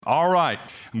All right,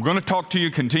 I'm going to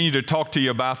continue to talk to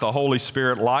you about the Holy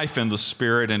Spirit, life in the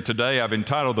Spirit, and today I've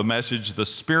entitled the message, The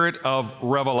Spirit of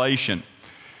Revelation.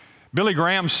 Billy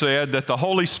Graham said that the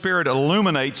Holy Spirit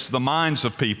illuminates the minds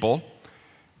of people,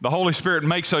 the Holy Spirit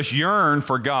makes us yearn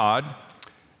for God,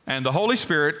 and the Holy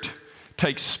Spirit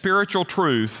takes spiritual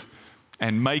truth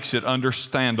and makes it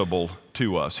understandable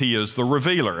to us. He is the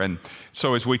revealer. And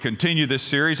so as we continue this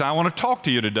series, I want to talk to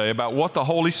you today about what the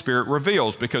Holy Spirit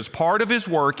reveals, because part of His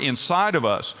work inside of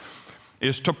us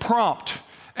is to prompt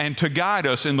and to guide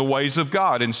us in the ways of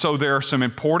God. And so there are some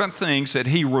important things that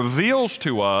He reveals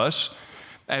to us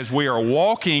as we are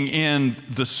walking in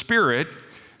the Spirit,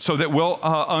 so that we'll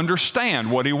understand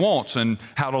what He wants and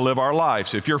how to live our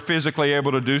lives. If you're physically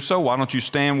able to do so, why don't you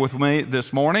stand with me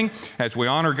this morning as we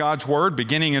honor God's Word,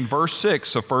 beginning in verse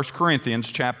 6 of 1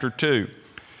 Corinthians chapter 2.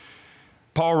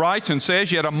 Paul writes and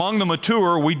says, "Yet among the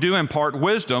mature we do impart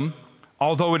wisdom,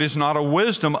 although it is not a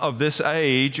wisdom of this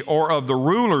age or of the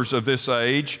rulers of this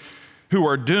age who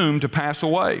are doomed to pass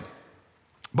away.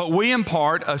 But we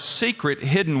impart a secret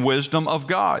hidden wisdom of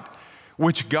God,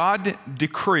 which God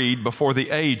decreed before the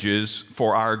ages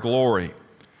for our glory.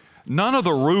 None of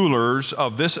the rulers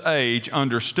of this age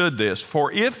understood this,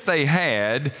 for if they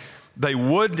had, they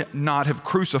would not have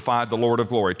crucified the Lord of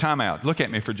glory." Time out. Look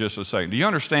at me for just a second. Do you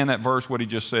understand that verse, what he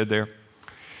just said there?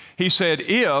 He said,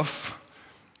 if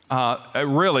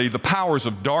really the powers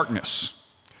of darkness,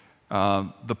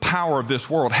 the power of this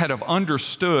world had have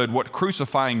understood what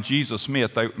crucifying Jesus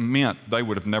meant, they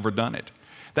would have never done it.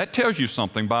 That tells you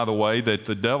something, by the way, that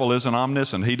the devil isn't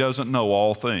omniscient. He doesn't know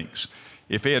all things.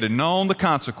 If he had known the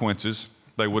consequences,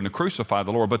 they wouldn't have crucified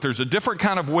the Lord. But there's a different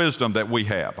kind of wisdom that we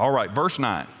have. All right, verse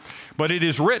 9. "But it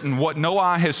is written, what no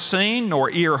eye has seen, nor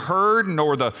ear heard,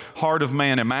 nor the heart of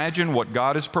man imagined, what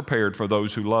God has prepared for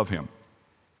those who love Him.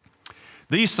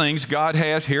 These things God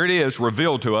has," here it is,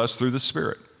 "revealed to us through the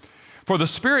Spirit. For the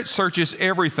Spirit searches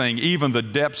everything, even the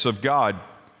depths of God.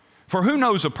 For who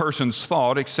knows a person's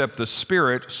thought except the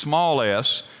spirit, small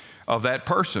s, of that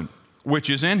person, which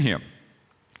is in him?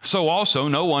 So also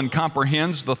no one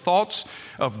comprehends the thoughts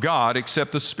of God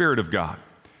except the Spirit of God.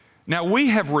 Now we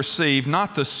have received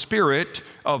not the spirit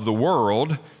of the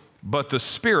world, but the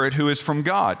Spirit who is from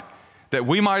God, that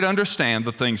we might understand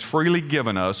the things freely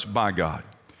given us by God.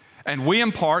 And we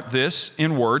impart this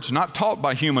in words not taught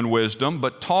by human wisdom,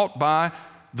 but taught by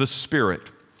the Spirit,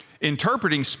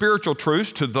 interpreting spiritual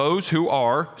truths to those who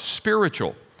are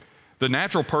spiritual. The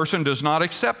natural person does not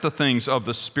accept the things of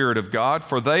the Spirit of God,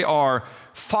 for they are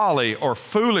folly or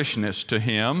foolishness to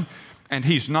him, and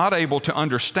he's not able to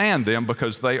understand them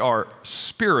because they are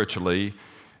spiritually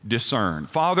discerned."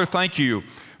 Father, thank you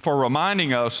for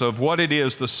reminding us of what it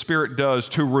is the Spirit does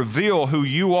to reveal who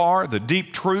you are, the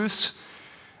deep truths,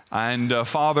 and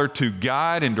Father, to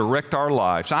guide and direct our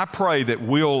lives. I pray that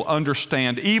we'll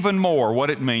understand even more what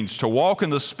it means to walk in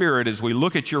the Spirit as we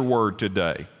look at your word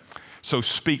today. So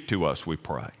speak to us, we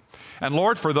pray. And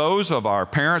Lord, for those of our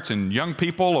parents and young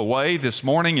people away this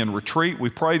morning in retreat, we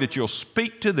pray that you'll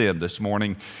speak to them this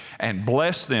morning and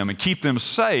bless them and keep them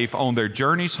safe on their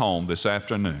journeys home this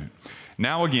afternoon.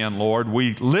 Now again, Lord,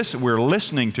 we're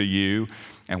listening to you,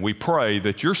 and we pray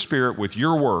that your Spirit with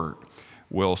your word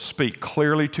will speak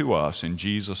clearly to us in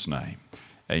Jesus' name.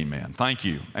 Amen. Thank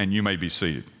you, and you may be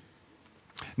seated.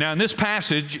 Now in this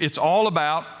passage, it's all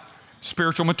about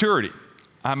spiritual maturity.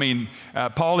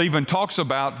 Paul even talks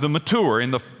about the mature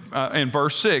in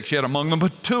verse 6. "Yet among the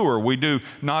mature we do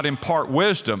not impart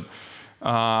wisdom."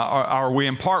 Or we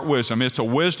impart wisdom. It's a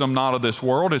wisdom not of this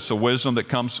world. It's a wisdom that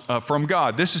comes from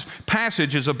God. This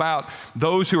passage is about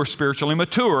those who are spiritually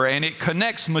mature, and it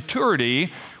connects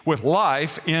maturity with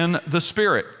life in the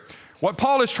Spirit. What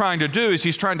Paul is trying to do is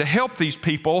he's trying to help these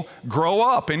people grow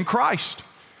up in Christ.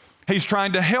 He's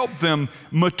trying to help them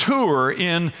mature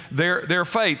in their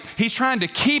faith. He's trying to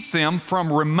keep them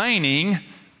from remaining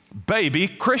baby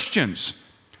Christians.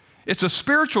 It's a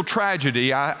spiritual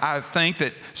tragedy, I think,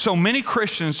 that so many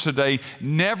Christians today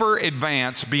never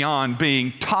advance beyond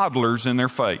being toddlers in their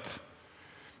faith.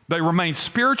 They remain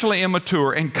spiritually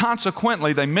immature, and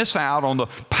consequently they miss out on the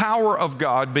power of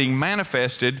God being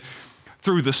manifested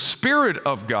through the Spirit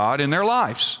of God in their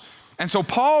lives. And so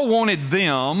Paul wanted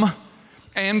them,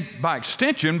 and by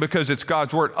extension, because it's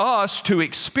God's Word, us to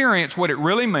experience what it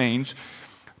really means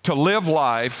to live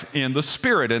life in the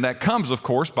Spirit. And that comes, of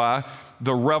course, by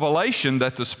the revelation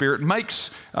that the Spirit makes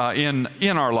in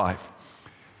our life.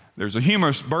 There's a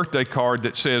humorous birthday card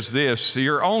that says this: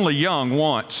 "You're only young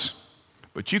once,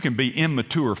 but you can be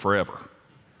immature forever."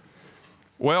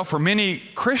 Well, for many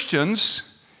Christians,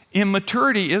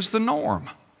 immaturity is the norm.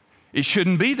 It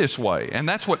shouldn't be this way. And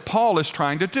that's what Paul is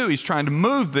trying to do. He's trying to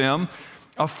move them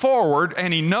forward,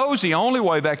 and he knows the only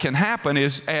way that can happen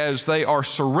is as they are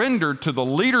surrendered to the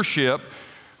leadership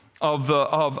of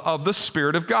the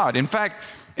Spirit of God. In fact,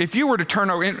 if you were to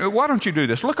turn over, why don't you do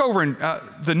this? Look over in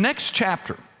the next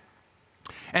chapter.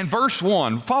 And verse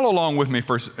 1, follow along with me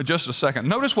for just a second.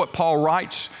 Notice what Paul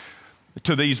writes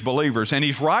to these believers. And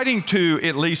he's writing to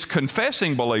at least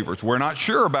confessing believers. We're not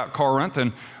sure about Corinth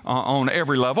and on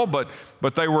every level, but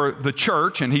they were the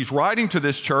church, and he's writing to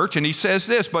this church, and he says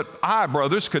this, "But I,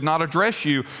 brothers, could not address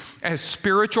you as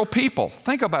spiritual people."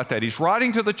 Think about that. He's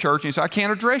writing to the church, and he says, "I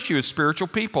can't address you as spiritual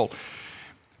people,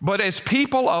 but as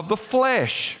people of the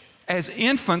flesh, as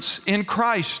infants in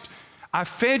Christ. I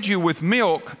fed you with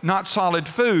milk, not solid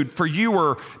food, for you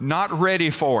were not ready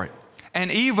for it.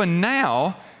 And even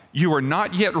now, you are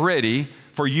not yet ready,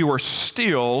 for you are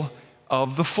still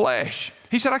of the flesh."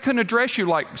 He said, I couldn't address you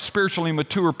like spiritually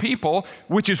mature people,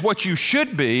 which is what you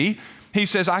should be. He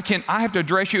says, I have to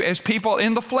address you as people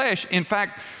in the flesh. In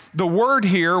fact, the word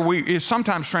here is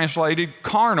sometimes translated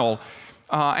carnal.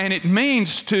 And it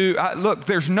means to, look,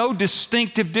 there's no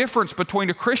distinctive difference between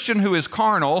a Christian who is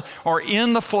carnal or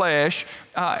in the flesh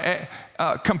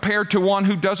compared to one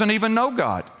who doesn't even know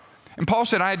God. And Paul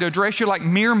said, I had to address you like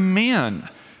mere men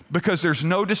because there's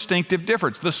no distinctive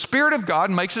difference. The Spirit of God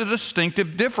makes a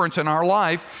distinctive difference in our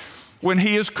life when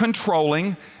He is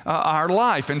controlling our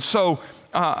life. And so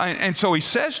He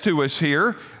says to us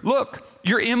here, look,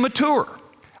 you're immature.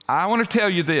 I want to tell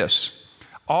you this.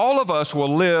 All of us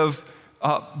will live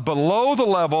below the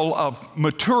level of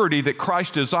maturity that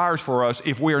Christ desires for us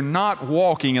if we are not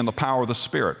walking in the power of the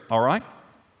Spirit, all right?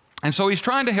 And so he's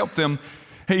trying to help them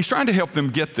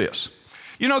get this.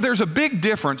 You know, there's a big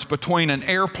difference between an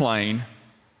airplane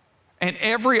and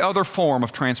every other form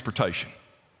of transportation.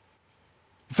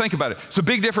 Think about it. It's a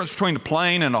big difference between a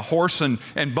plane and a horse and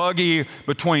buggy,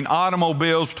 between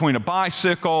automobiles, between a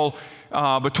bicycle,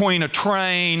 between a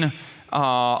train,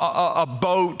 a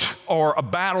boat or a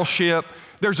battleship.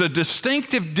 There's a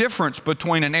distinctive difference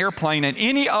between an airplane and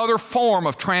any other form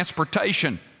of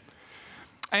transportation.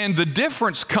 And the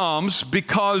difference comes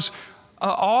because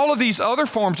all of these other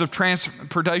forms of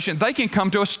transportation, they can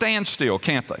come to a standstill,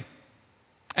 can't they?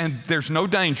 And there's no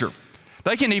danger.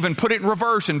 They can even put it in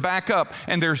reverse and back up,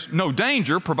 and there's no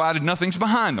danger provided nothing's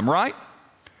behind them, right?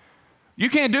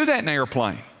 You can't do that in an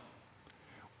airplane.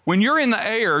 When you're in the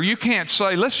air, you can't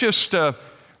say, let's just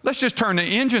turn the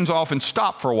engines off and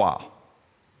stop for a while.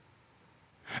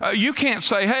 You can't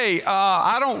say, hey,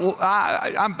 I'm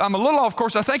a little off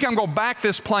course. I think I'm going to back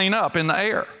this plane up in the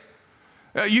air.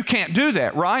 You can't do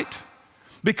that, right?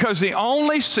 Because the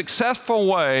only successful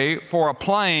way for a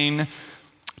plane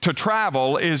to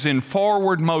travel is in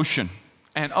forward motion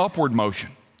and upward motion.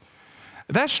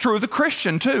 That's true of the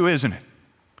Christian too, isn't it?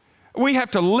 We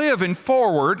have to live in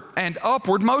forward and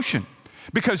upward motion.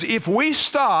 Because if we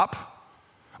stop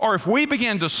or if we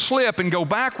begin to slip and go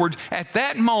backwards, at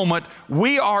that moment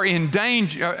we are in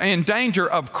danger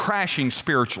of crashing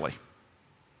spiritually.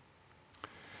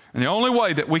 And the only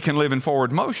way that we can live in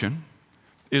forward motion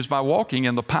is by walking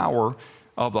in the power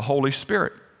of the Holy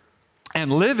Spirit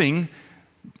and living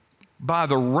by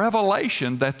the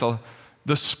revelation that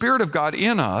the Spirit of God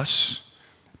in us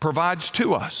provides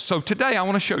to us. So today I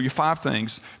want to show you 5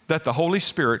 things that the Holy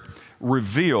Spirit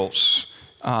reveals,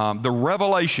 the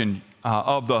revelation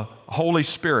of the Holy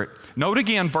Spirit. Note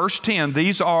again, verse 10,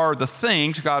 these are the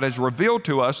things God has revealed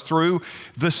to us through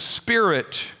the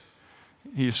Spirit,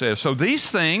 he says. So these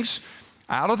things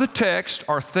out of the text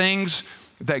are things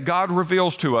that God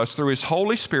reveals to us through His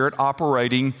Holy Spirit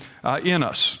operating in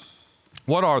us.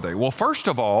 What are they? Well, first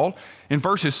of all, in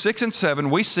verses 6 and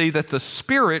 7, we see that the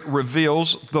Spirit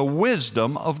reveals the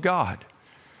wisdom of God.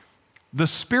 The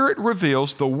Spirit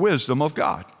reveals the wisdom of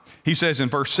God. He says in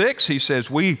verse 6, he says,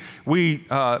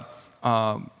 to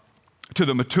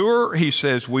the mature, he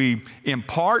says, we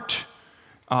impart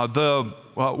the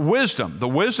wisdom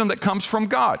that comes from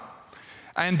God.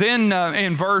 And then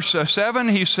in verse 7,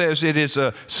 he says it is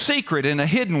a secret and a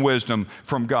hidden wisdom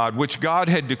from God, which God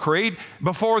had decreed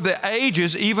before the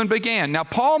ages even began. Now,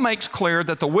 Paul makes clear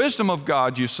that the wisdom of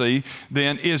God, you see,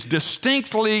 then is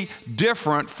distinctly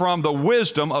different from the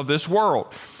wisdom of this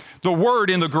world. The word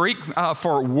in the Greek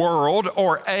for world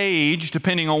or age,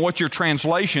 depending on what your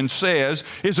translation says,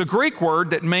 is a Greek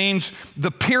word that means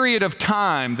the period of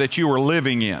time that you are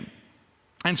living in.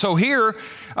 And so here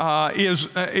Paul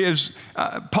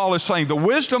is saying the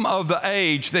wisdom of the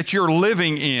age that you're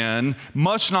living in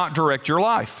must not direct your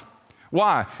life.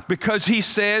 Why? Because he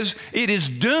says it is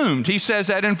doomed. He says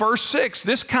that in verse 6.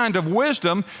 This kind of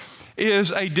wisdom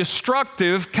is a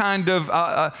destructive kind of,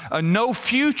 a no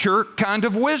future kind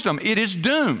of wisdom. It is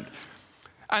doomed.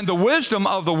 And the wisdom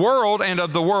of the world and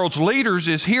of the world's leaders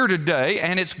is here today,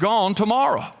 and it's gone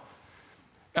tomorrow.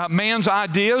 Man's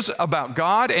ideas about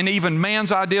God and even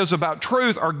man's ideas about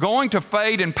truth are going to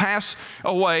fade and pass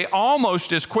away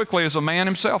almost as quickly as a man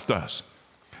himself does.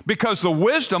 Because the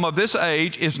wisdom of this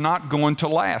age is not going to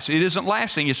last. It isn't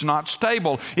lasting. It's not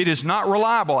stable. It is not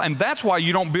reliable. And that's why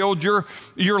you don't build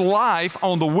your life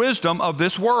on the wisdom of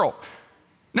this world.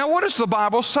 Now, what does the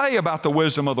Bible say about the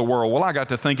wisdom of the world? Well, I got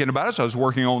to thinking about it, so I was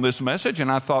working on this message,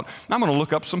 and I thought, I'm going to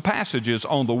look up some passages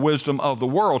on the wisdom of the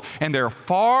world. And there are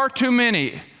far too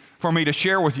many for me to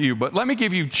share with you, but let me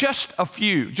give you just a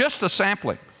few, just a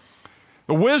sampling.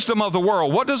 The wisdom of the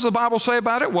world. What does the Bible say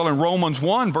about it? Well, in Romans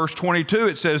 1, verse 22,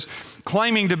 it says,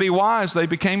 claiming to be wise, they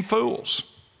became fools.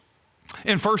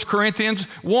 In 1 Corinthians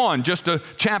 1, just a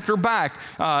chapter back,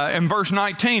 in verse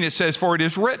 19, it says, for it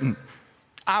is written,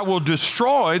 I will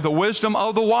destroy the wisdom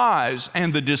of the wise,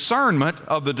 and the discernment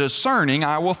of the discerning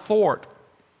I will thwart.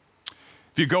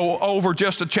 If you go over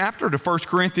just a chapter to 1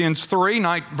 Corinthians 3,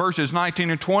 verses 19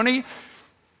 and 20,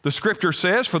 the scripture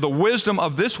says, for the wisdom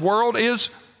of this world is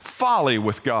folly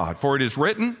with God. For it is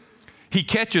written, He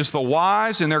catches the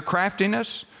wise in their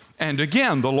craftiness. And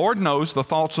again, the Lord knows the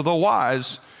thoughts of the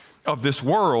wise of this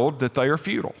world, that they are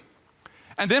futile.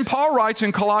 And then Paul writes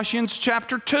in Colossians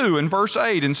chapter 2 and verse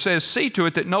 8 and says, see to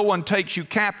it that no one takes you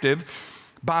captive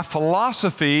by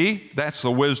philosophy, that's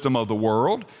the wisdom of the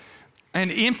world,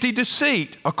 and empty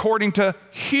deceit, according to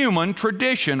human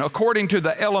tradition, according to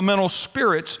the elemental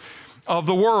spirits of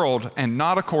the world, and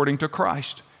not according to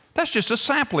Christ. That's just a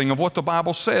sampling of what the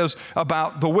Bible says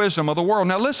about the wisdom of the world.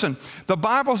 Now listen, the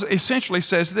Bible essentially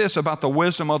says this about the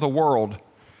wisdom of the world.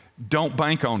 Don't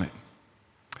bank on it.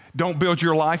 Don't build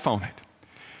your life on it.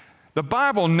 The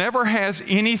Bible never has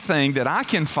anything that I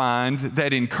can find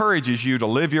that encourages you to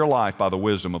live your life by the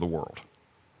wisdom of the world.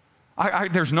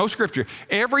 There's no scripture.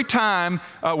 Every time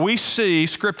we see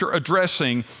scripture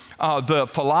addressing the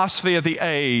philosophy of the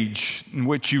age in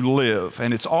which you live,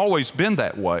 and it's always been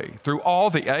that way through all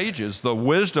the ages, the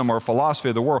wisdom or philosophy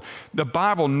of the world, the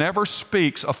Bible never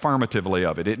speaks affirmatively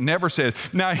of it. It never says,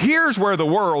 now here's where the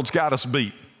world's got us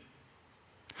beat.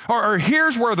 Or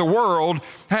here's where the world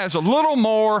has a little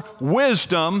more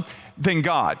wisdom than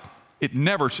God. It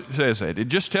never says that. It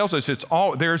just tells us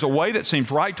there's a way that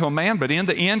seems right to a man, but in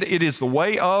the end, it is the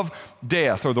way of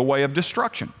death or the way of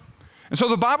destruction. And so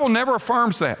the Bible never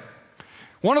affirms that.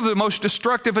 One of the most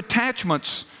destructive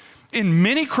attachments in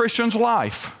many Christians'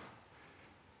 life,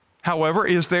 however,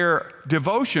 is their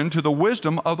devotion to the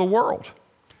wisdom of the world,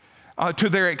 to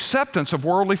their acceptance of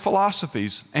worldly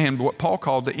philosophies and what Paul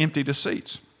called the empty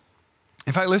deceits.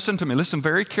 In fact, listen to me, listen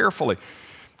very carefully.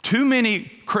 Too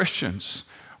many Christians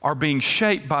are being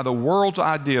shaped by the world's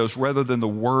ideas rather than the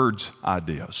Word's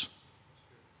ideas.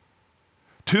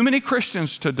 Too many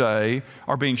Christians today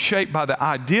are being shaped by the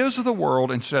ideas of the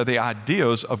world instead of the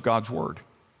ideas of God's Word.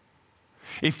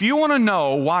 If you want to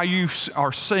know why you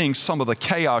are seeing some of the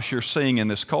chaos you're seeing in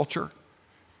this culture,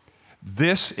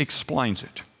 this explains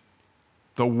it.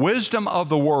 The wisdom of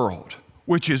the world,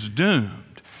 which is doomed.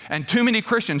 And too many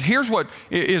Christians, here's what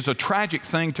is a tragic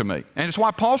thing to me, and it's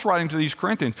why Paul's writing to these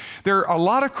Corinthians. There are a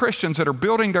lot of Christians that are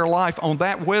building their life on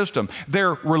that wisdom.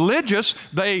 They're religious,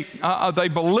 they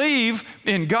believe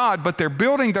in God, but they're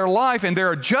building their life and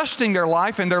they're adjusting their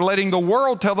life and they're letting the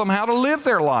world tell them how to live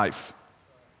their life.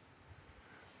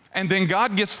 And then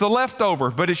God gets the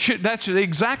leftover, but that's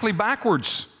exactly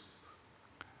backwards.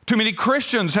 Too many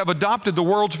Christians have adopted the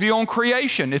world's view on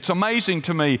creation. It's amazing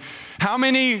to me how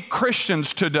many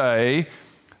Christians today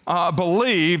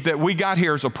believe that we got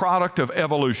here as a product of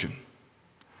evolution,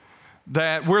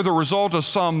 that we're the result of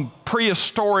some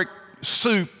prehistoric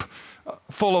soup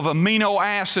full of amino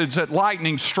acids that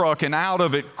lightning struck and out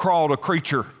of it crawled a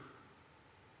creature.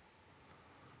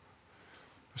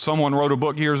 Someone wrote a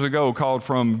book years ago called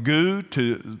From Goo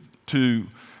to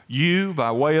You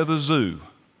by Way of the Zoo.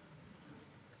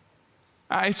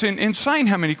 It's insane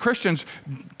how many Christians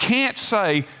can't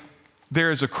say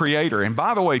there is a creator. And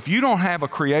by the way, if you don't have a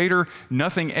creator,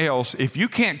 nothing else, if you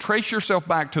can't trace yourself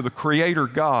back to the creator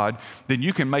God, then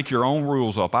you can make your own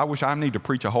rules up. I need to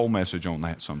preach a whole message on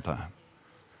that sometime.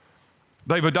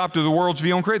 They've adopted the world's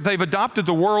view on creation. They've adopted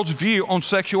the world's view on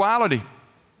sexuality.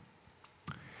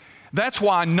 That's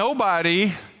why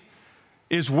nobody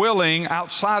is willing,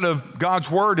 outside of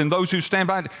God's word and those who stand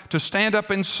by it, to stand up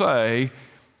and say,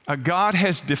 God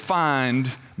has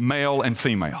defined male and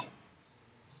female.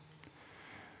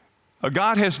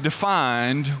 God has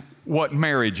defined what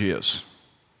marriage is.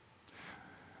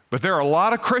 But there are a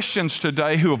lot of Christians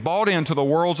today who have bought into the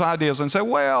world's ideas and say,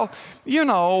 well, you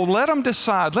know, let them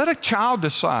decide. Let a child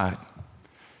decide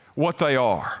what they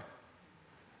are.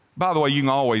 By the way, you can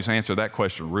always answer that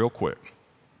question real quick.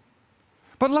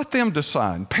 But let them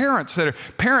decide. Parents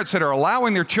that are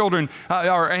allowing their children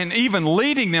and even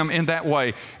leading them in that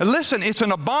way. And listen, it's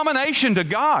an abomination to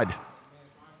God.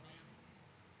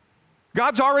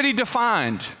 God's already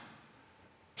defined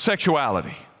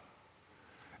sexuality.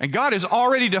 And God has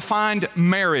already defined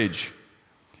marriage.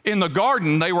 In the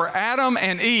garden, they were Adam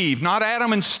and Eve, not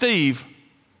Adam and Steve.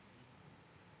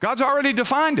 God's already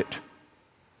defined it.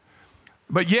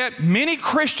 But yet, many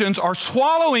Christians are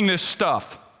swallowing this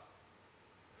stuff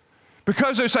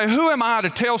because they say, who am I to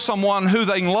tell someone who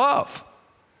they can love?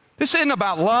 This isn't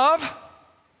about love.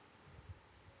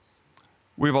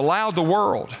 We've allowed the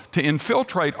world to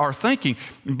infiltrate our thinking.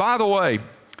 And by the way,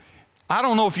 I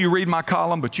don't know if you read my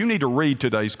column, but you need to read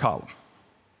today's column.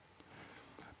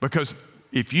 Because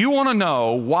if you want to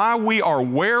know why we are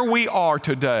where we are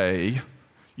today,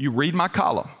 you read my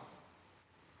column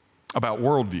about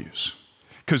worldviews.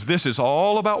 Because this is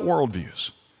all about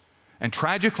worldviews. And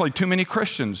tragically, too many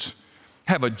Christians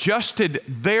have adjusted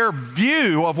their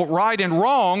view of what right and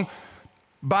wrong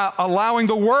by allowing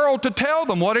the world to tell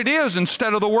them what it is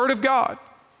instead of the Word of God.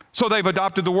 So they've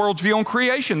adopted the world's view on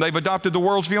creation. They've adopted the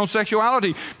world's view on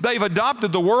sexuality. They've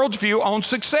adopted the world's view on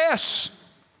success.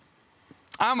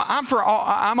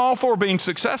 I'm all for being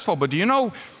successful, but do you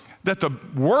know that the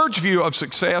Word's view of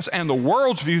success and the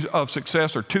world's view of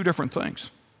success are two different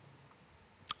things?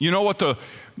 You know what the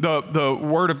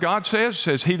Word of God says? It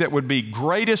says, he that would be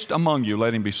greatest among you,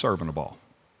 let him be servant of all.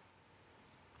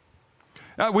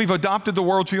 We've adopted the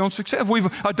world's view on success. We've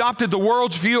adopted the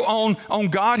world's view on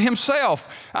God himself.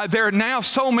 There are now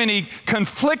so many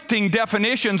conflicting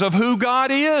definitions of who God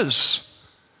is.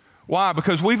 Why?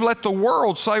 Because we've let the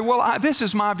world say, well, this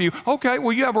is my view. Okay,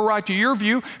 well, you have a right to your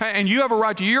view, and you have a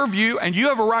right to your view, and you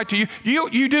have a right to you.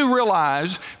 You do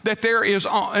realize that there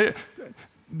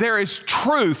is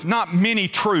truth, not many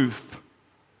truth.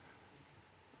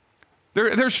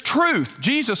 There's truth.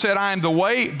 Jesus said, I am the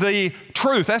way, the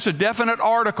truth. That's a definite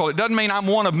article. It doesn't mean I'm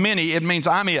one of many. It means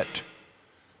I'm it.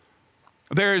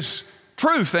 There's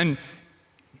truth. And,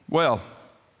 well,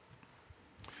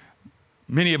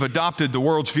 many have adopted the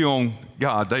world's view on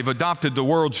God. They've adopted the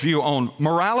world's view on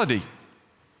morality.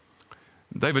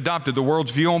 They've adopted the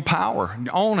world's view on power. And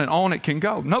on it can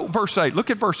go. Note verse 8. Look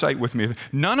at verse 8 with me.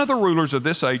 None of the rulers of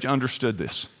this age understood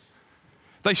this.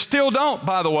 They still don't,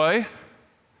 by the way.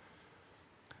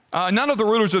 None of the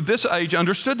rulers of this age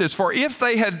understood this, for if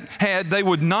they had, they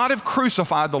would not have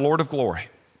crucified the Lord of glory.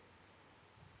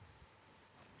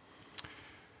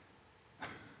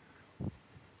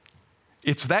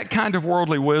 It's that kind of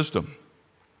worldly wisdom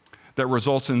that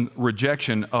results in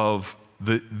rejection of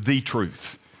the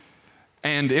truth.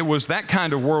 And it was that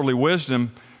kind of worldly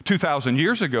wisdom 2,000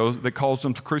 years ago that caused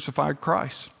them to crucify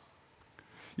Christ.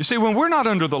 You see, when we're not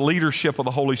under the leadership of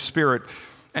the Holy Spirit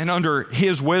and under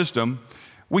His wisdom,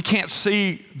 we can't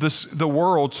see the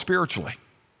world spiritually,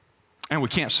 and we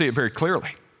can't see it very clearly.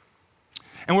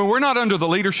 And when we're not under the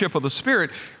leadership of the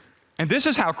Spirit, and this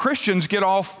is how Christians get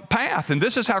off path, and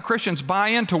this is how Christians buy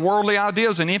into worldly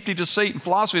ideas and empty deceit and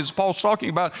philosophy, as Paul's talking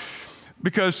about,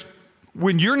 because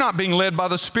when you're not being led by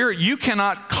the Spirit, you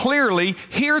cannot clearly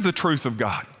hear the truth of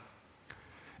God.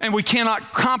 And we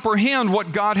cannot comprehend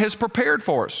what God has prepared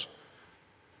for us.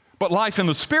 But life in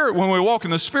the Spirit, when we walk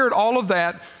in the Spirit, all of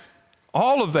that,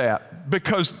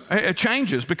 because it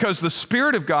changes, because the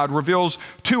Spirit of God reveals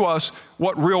to us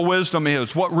what real wisdom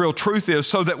is, what real truth is,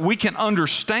 so that we can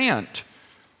understand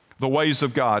the ways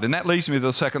of God. And that leads me to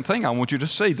the second thing I want you to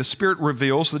see. The Spirit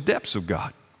reveals the depths of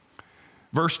God.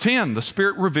 Verse 10, the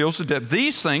Spirit reveals the depth.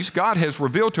 These things God has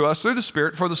revealed to us through the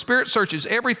Spirit, for the Spirit searches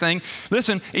everything,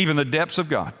 listen, even the depths of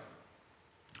God.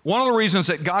 One of the reasons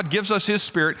that God gives us His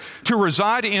Spirit to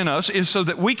reside in us is so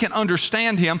that we can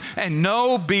understand Him and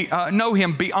know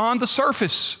Him beyond the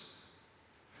surface.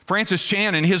 Francis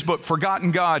Chan, in his book,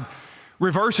 Forgotten God,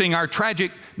 reversing our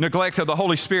tragic neglect of the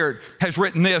Holy Spirit, has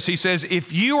written this. He says,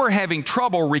 if you are having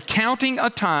trouble recounting a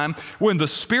time when the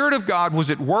Spirit of God was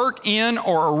at work in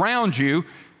or around you,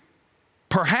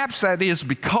 perhaps that is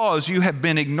because you have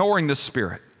been ignoring the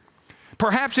Spirit.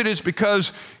 Perhaps it is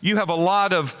because you have a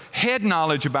lot of head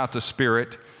knowledge about the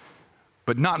Spirit,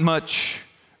 but not much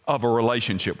of a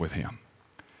relationship with Him.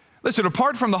 Listen,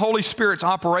 apart from the Holy Spirit's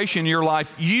operation in your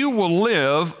life, you will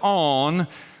live on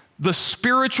the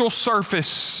spiritual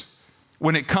surface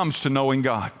when it comes to knowing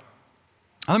God.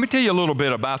 Let me tell you a little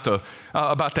bit about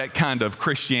that kind of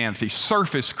Christianity,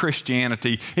 surface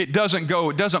Christianity. It doesn't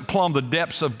plumb the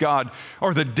depths of God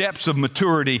or the depths of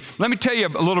maturity. Let me tell you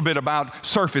a little bit about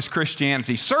surface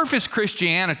Christianity. Surface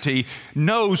Christianity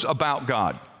knows about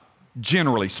God,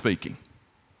 generally speaking.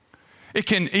 It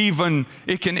can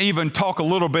even talk a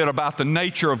little bit about the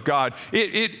nature of God.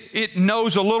 It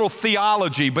knows a little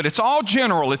theology, but it's all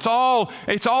general. It's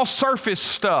all surface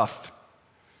stuff.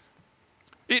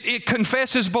 It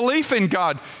confesses belief in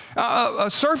God.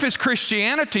 Surface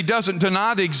Christianity doesn't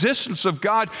deny the existence of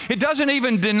God. It doesn't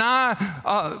even deny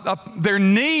their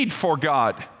need for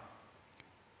God.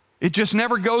 It just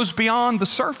never goes beyond the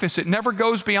surface. It never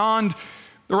goes beyond.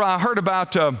 I heard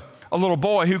about a little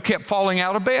boy who kept falling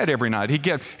out of bed every night.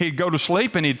 He'd go to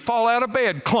sleep and he'd fall out of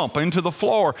bed, clump into the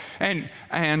floor. And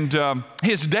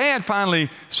his dad finally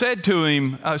said to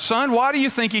him, "Son, why do you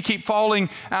think you keep falling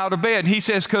out of bed?" He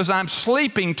says, "Because I'm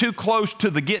sleeping too close to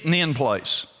the getting in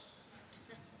place."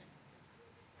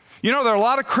 You know, there are a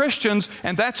lot of Christians,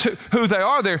 and that's who they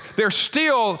are. They're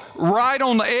still right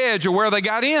on the edge of where they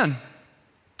got in.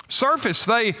 Surface,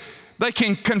 they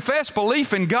can confess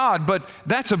belief in God, but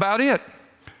that's about it.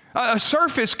 A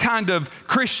surface kind of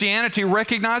Christianity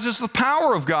recognizes the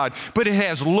power of God, but it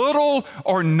has little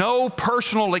or no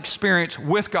personal experience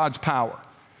with God's power.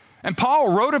 And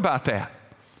Paul wrote about that.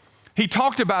 He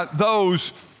talked about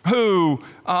those who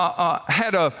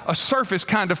had a surface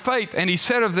kind of faith, and he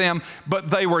said of them, but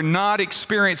they were not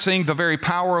experiencing the very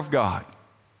power of God.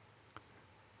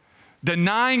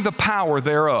 Denying the power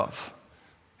thereof,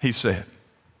 he said.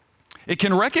 It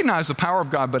can recognize the power of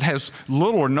God, but has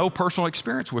little or no personal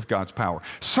experience with God's power.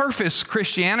 Surface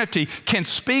Christianity can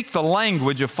speak the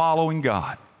language of following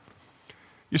God.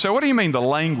 You say, what do you mean the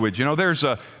language? You know, there's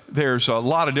a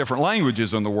lot of different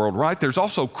languages in the world, right? There's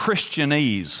also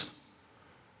Christianese.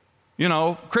 You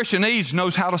know, Christianese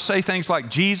knows how to say things like,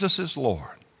 Jesus is Lord.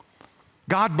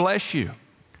 God bless you.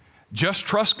 Just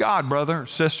trust God, brother or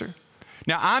sister.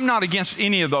 Now, I'm not against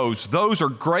any of those. Those are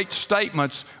great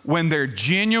statements when they're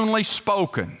genuinely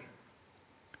spoken.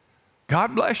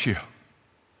 God bless you.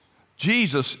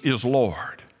 Jesus is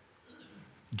Lord.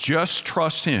 Just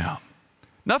trust Him.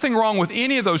 Nothing wrong with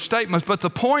any of those statements, but the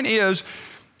point is,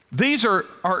 these are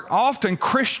often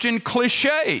Christian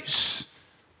cliches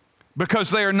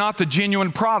because they are not the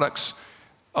genuine products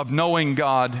of knowing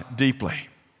God deeply.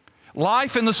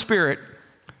 Life in the Spirit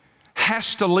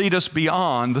has to lead us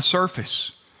beyond the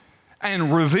surface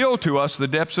and reveal to us the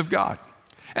depths of God.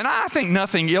 And I think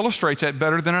nothing illustrates that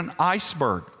better than an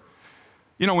iceberg.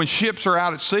 You know, when ships are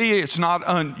out at sea, it's not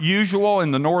unusual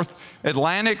in the North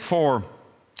Atlantic for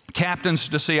captains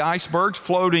to see icebergs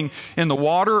floating in the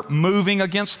water, moving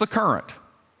against the current.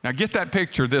 Now get that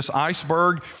picture. This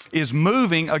iceberg is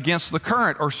moving against the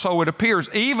current, or so it appears,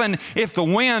 even if the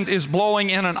wind is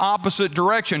blowing in an opposite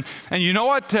direction. And you know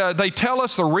what they tell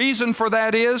us the reason for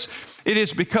that is? It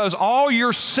is because all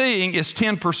you're seeing is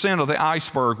 10% of the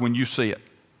iceberg when you see it.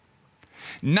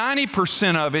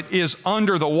 90% of it is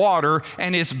under the water,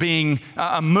 and it's being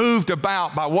moved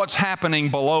about by what's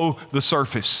happening below the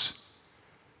surface.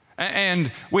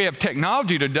 And we have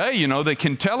technology today, you know, that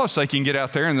can tell us, they can get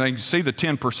out there and they can see the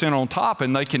 10% on top,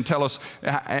 and they can tell us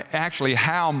actually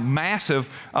how massive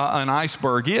an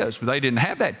iceberg is. But they didn't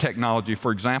have that technology,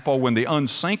 for example, when the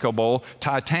unsinkable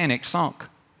Titanic sunk.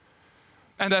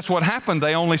 And that's what happened.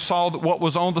 They only saw what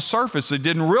was on the surface. They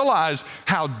didn't realize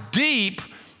how deep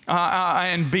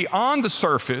and beyond the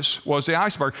surface was the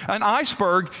iceberg. An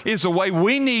iceberg is the way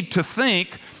we need to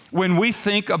think when we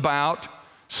think about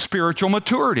spiritual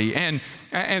maturity. And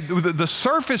the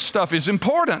surface stuff is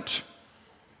important,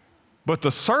 but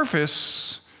the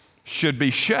surface should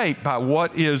be shaped by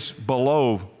what is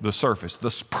below the surface.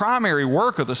 The primary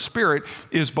work of the Spirit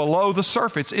is below the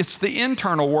surface. It's the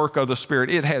internal work of the Spirit.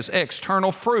 It has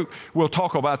external fruit. We'll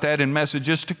talk about that in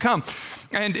messages to come.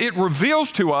 And it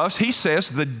reveals to us, he says,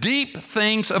 the deep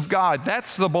things of God.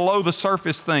 That's the below the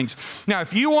surface things. Now,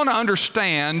 if you want to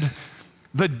understand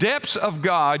the depths of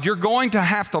God, you're going to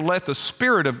have to let the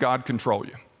Spirit of God control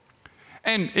you.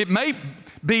 And it may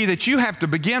be that you have to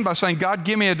begin by saying, God,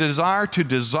 give me a desire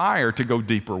to go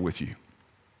deeper with you.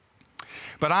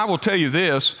 But I will tell you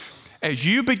this, as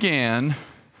you begin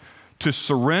to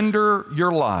surrender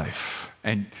your life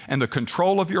and the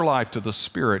control of your life to the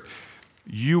Spirit,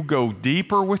 you go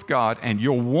deeper with God, and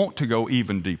you'll want to go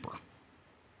even deeper.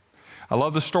 I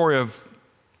love the story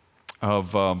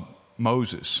of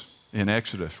Moses in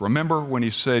Exodus. Remember when he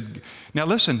said, now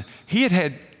listen,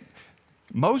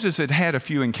 Moses had had a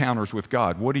few encounters with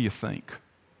God. What do you think?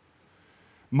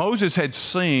 Moses had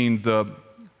seen the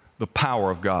power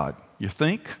of God. You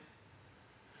think?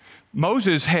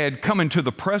 Moses had come into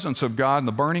the presence of God in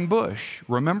the burning bush,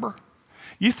 remember?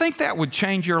 You think that would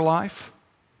change your life?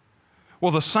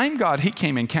 Well, the same God he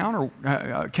came in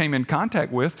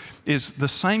contact with is the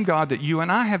same God that you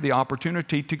and I have the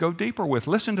opportunity to go deeper with.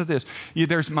 Listen to this.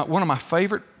 One of my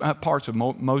favorite parts of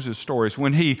Moses' stories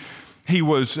when he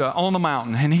was on the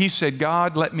mountain and he said,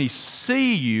 God, let me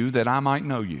see you that I might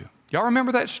know you. Y'all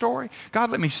remember that story? God,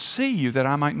 let me see you that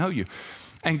I might know you.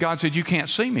 And God said, you can't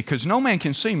see me because no man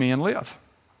can see me and live.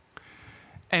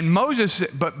 And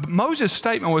Moses'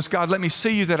 statement was, God, let me see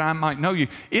you that I might know you,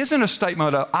 isn't a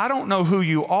statement of, I don't know who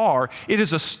you are. It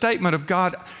is a statement of,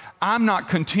 God, I'm not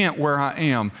content where I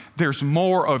am. There's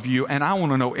more of you, and I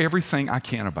want to know everything I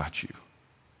can about you.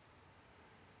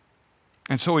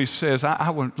 And so he says,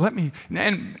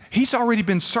 and he's already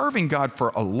been serving God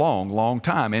for a long, long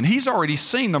time. And he's already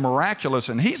seen the miraculous,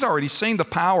 and he's already seen the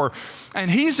power,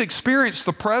 and he's experienced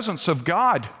the presence of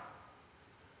God.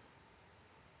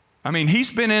 I mean,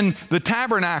 he's been in the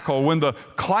tabernacle when the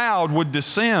cloud would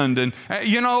descend. And,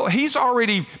 he's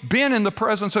already been in the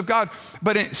presence of God.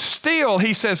 But still,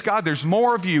 he says, God, there's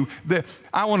more of you. That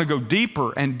I want to go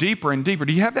deeper and deeper and deeper.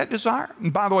 Do you have that desire?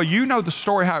 And by the way, you know the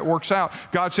story, how it works out.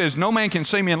 God says, no man can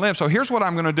see me and live. So here's what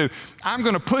I'm going to do. I'm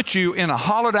going to put you in a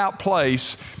hollowed out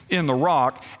place in the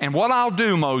rock. And what I'll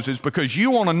do, Moses, because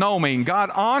you want to know me, and God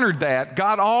honored that.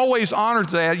 God always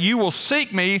honors that. You will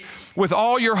seek me with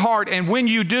all your heart. And when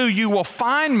you do, you will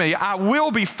find me. I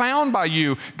will be found by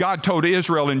you, God told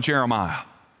Israel in Jeremiah.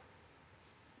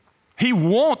 He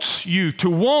wants you to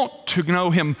want to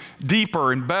know him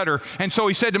deeper and better. And so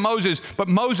he said to Moses, but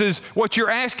Moses, what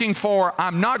you're asking for,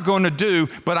 I'm not going to do,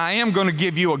 but I am going to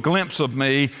give you a glimpse of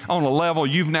me on a level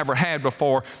you've never had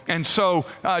before. And so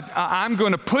I'm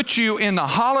going to put you in the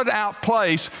hollowed out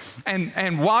place.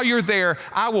 And while you're there,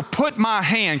 I will put my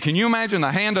hand. Can you imagine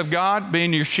the hand of God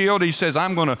being your shield? He says,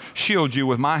 I'm going to shield you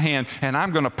with my hand, and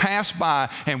I'm going to pass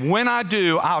by. And when I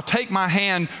do, I'll take my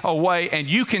hand away, and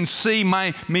you can see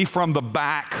me from the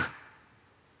back.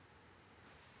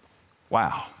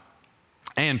 Wow.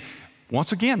 And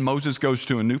once again, Moses goes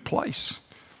to a new place.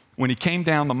 When he came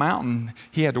down the mountain,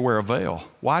 he had to wear a veil.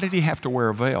 Why did he have to wear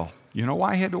a veil? You know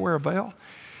why he had to wear a veil?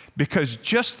 Because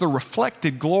just the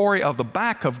reflected glory of the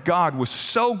back of God was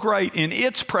so great in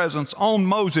its presence on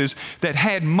Moses that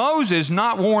had Moses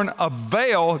not worn a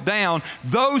veil down,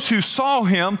 those who saw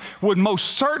him would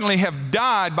most certainly have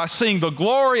died by seeing the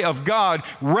glory of God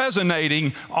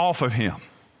resonating off of him.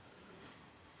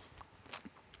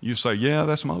 You say, yeah,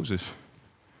 that's Moses.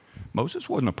 Moses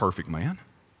wasn't a perfect man.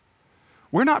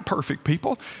 We're not perfect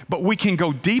people, but we can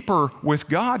go deeper with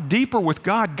God.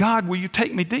 God, will you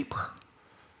take me deeper?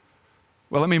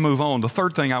 Well, let me move on. The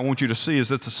third thing I want you to see is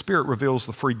that the Spirit reveals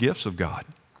the free gifts of God.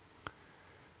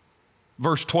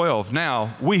 Verse 12,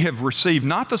 now we have received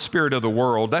not the spirit of the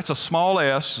world. That's a small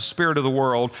s, the spirit of the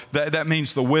world. That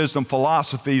means the wisdom,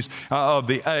 philosophies of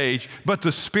the age, but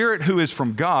the Spirit who is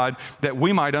from God, that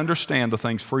we might understand the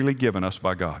things freely given us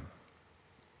by God.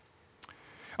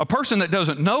 A person that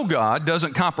doesn't know God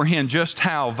doesn't comprehend just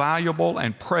how valuable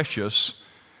and precious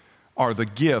are the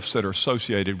gifts that are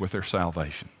associated with their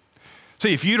salvation.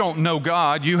 See, if you don't know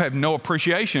God, you have no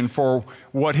appreciation for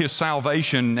what His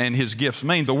salvation and His gifts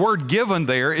mean. The word given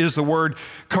there is the word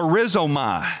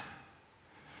charizomai.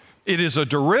 It is a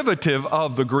derivative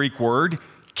of the Greek word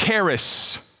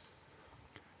charis,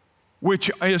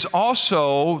 which is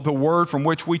also the word from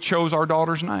which we chose our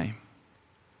daughter's name.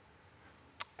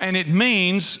 And it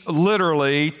means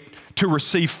literally to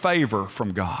receive favor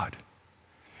from God.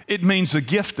 It means the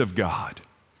gift of God.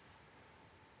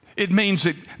 It means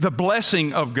the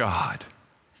blessing of God.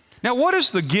 Now, what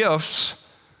is the gifts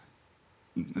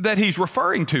that he's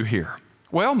referring to here?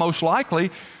 Well, most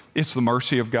likely, it's the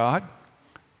mercy of God.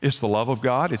 It's the love of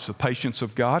God. It's the patience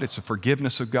of God. It's the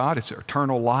forgiveness of God. It's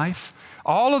eternal life.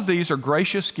 All of these are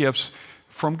gracious gifts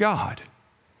from God.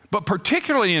 But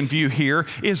particularly in view here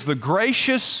is the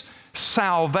gracious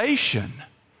salvation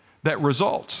that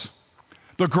results.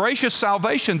 The gracious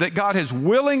salvation that God has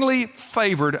willingly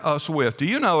favored us with. Do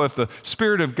you know if the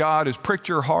Spirit of God has pricked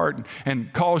your heart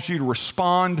and caused you to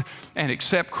respond and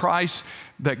accept Christ,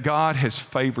 that God has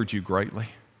favored you greatly?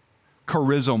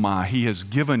 Charizomai, He has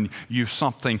given you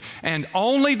something. And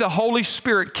only the Holy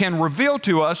Spirit can reveal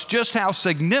to us just how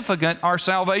significant our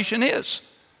salvation is.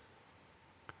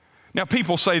 Now,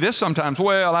 people say this sometimes,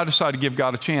 well, I decided to give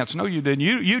God a chance. No, you didn't.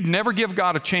 You'd never give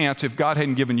God a chance if God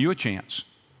hadn't given you a chance.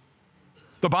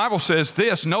 The Bible says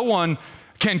this, no one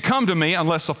can come to me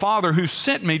unless the Father who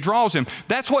sent me draws him.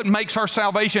 That's what makes our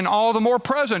salvation all the more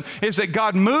present, is that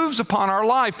God moves upon our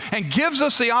life and gives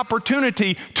us the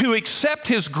opportunity to accept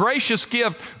His gracious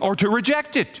gift or to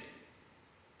reject it.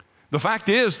 The fact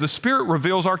is, the Spirit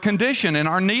reveals our condition and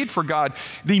our need for God.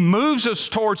 He moves us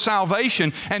toward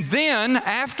salvation. And then,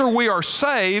 after we are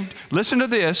saved, listen to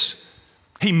this,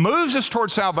 He moves us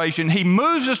toward salvation. He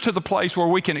moves us to the place where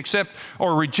we can accept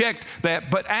or reject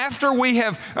that. But after we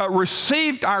have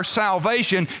received our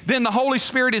salvation, then the Holy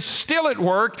Spirit is still at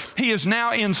work. He is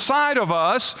now inside of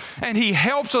us, and He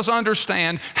helps us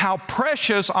understand how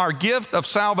precious our gift of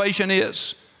salvation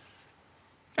is.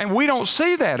 And we don't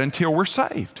see that until we're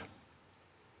saved.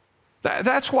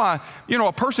 That's why,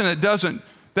 a person that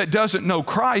doesn't know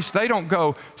Christ, they don't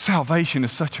go, salvation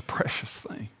is such a precious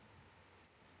thing.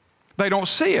 They don't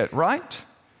see it, right?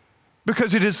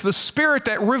 Because it is the Spirit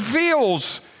that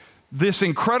reveals this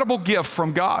incredible gift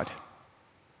from God.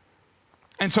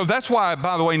 And so that's why,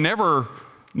 by the way, never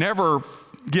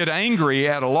get angry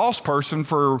at a lost person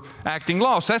for acting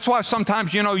lost. That's why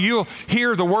sometimes, you'll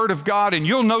hear the Word of God and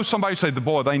you'll know somebody say,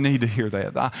 boy, they need to hear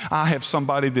that. I have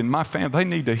somebody in my family, they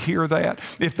need to hear that.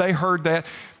 If they heard that.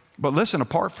 But listen,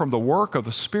 apart from the work of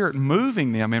the Spirit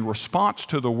moving them in response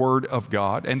to the Word of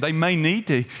God, and they may need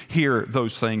to hear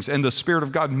those things, and the Spirit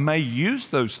of God may use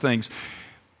those things,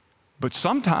 but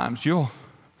sometimes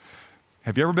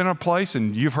have you ever been in a place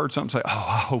and you've heard something say,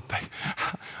 I hope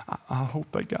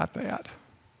they got that?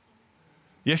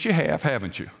 Yes, you have,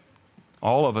 haven't you?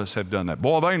 All of us have done that.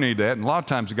 Boy, they need that. And a lot of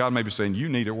times God may be saying, you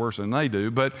need it worse than they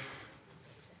do. But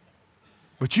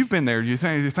you've been there. You're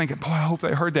thinking, boy, I hope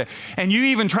they heard that. And you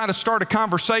even try to start a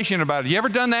conversation about it. You ever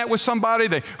done that with somebody?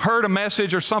 They heard a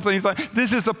message or something. You think,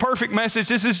 this is the perfect message.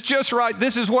 This is just right.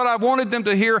 This is what I wanted them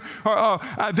to hear.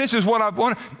 This is what I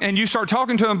wanted. And you start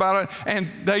talking to them about it, and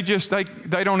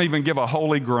they don't even give a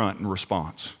holy grunt in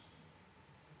response.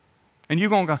 And you're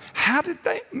going to go, how did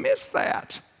they miss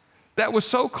that? That was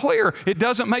so clear. It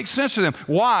doesn't make sense to them.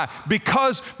 Why?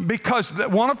 Because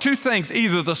one of two things.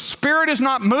 Either the Spirit is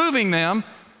not moving them,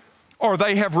 or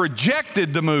they have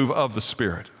rejected the move of the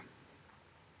Spirit.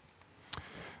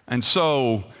 And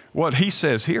so what he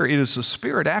says here, it is the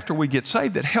Spirit after we get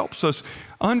saved that helps us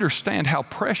understand how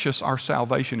precious our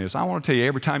salvation is. I want to tell you,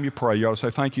 every time you pray, you ought to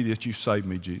say, thank you that you saved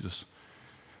me, Jesus.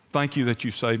 Thank you that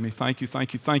you saved me. Thank you,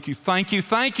 thank you, thank you, thank you,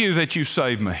 thank you that you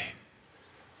saved me.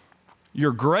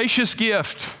 Your gracious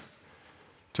gift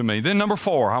to me. Then number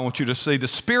 4, I want you to see the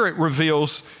Spirit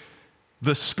reveals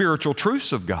the spiritual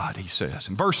truths of God, he says.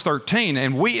 In verse 13,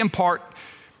 and we impart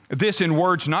this in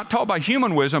words not taught by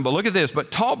human wisdom, but look at this,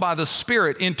 but taught by the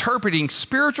Spirit, interpreting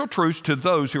spiritual truths to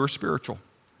those who are spiritual.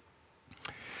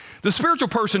 The spiritual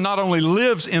person not only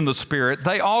lives in the Spirit,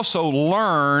 they also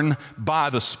learn by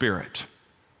the Spirit.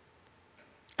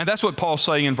 And that's what Paul's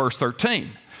saying in verse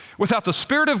 13. Without the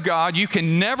Spirit of God, you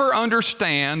can never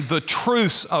understand the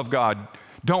truths of God.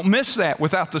 Don't miss that.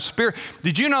 Without the Spirit.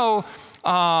 Did you know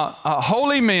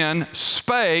holy men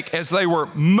spake as they were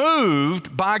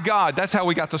moved by God? That's how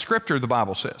we got the Scripture, the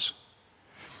Bible says.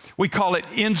 We call it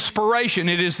inspiration.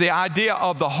 It is the idea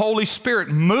of the Holy Spirit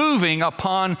moving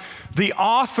upon the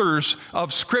authors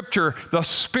of Scripture. The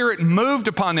Spirit moved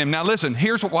upon them. Now listen,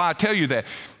 here's why I tell you that.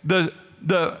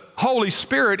 The Holy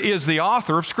Spirit is the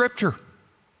author of Scripture.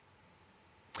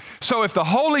 So if the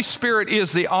Holy Spirit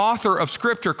is the author of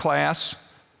Scripture, class,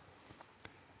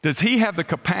 does He have the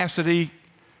capacity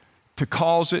to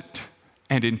cause it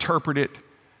and interpret it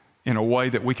in a way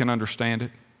that we can understand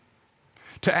it?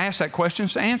 To ask that question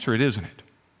is to answer it, isn't it?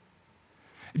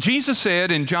 Jesus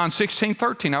said in John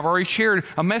 16:13, I've already shared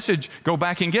a message. Go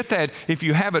back and get that if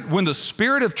you haven't. When the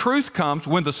Spirit of truth comes,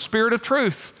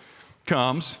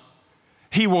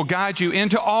 He will guide you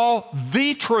into all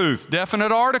the truth,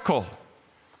 definite article.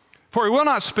 For He will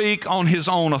not speak on His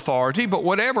own authority, but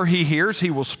whatever He hears, He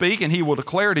will speak, and He will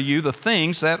declare to you the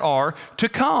things that are to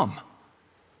come.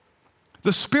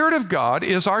 The Spirit of God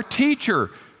is our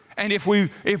teacher. And if we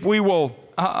will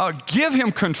give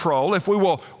Him control, if we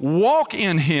will walk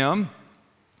in Him,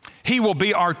 He will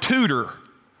be our tutor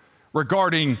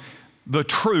regarding the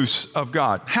truths of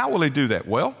God. How will He do that?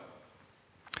 Well,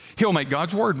 He'll make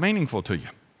God's Word meaningful to you.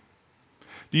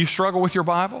 Do you struggle with your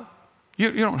Bible? You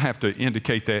don't have to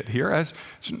indicate that here. That's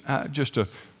just a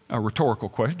rhetorical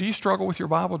question. Do you struggle with your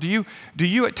Bible? Do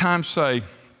you at times say,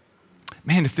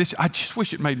 man, I just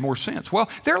wish it made more sense? Well,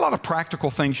 there are a lot of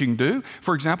practical things you can do.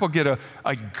 For example, get a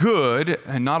good,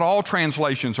 and not all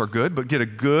translations are good, but get a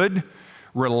good,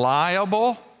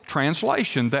 reliable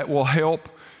translation that will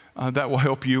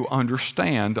help you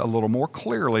understand a little more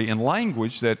clearly in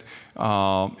language that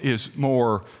is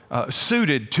more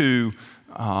suited to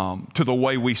the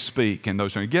way we speak and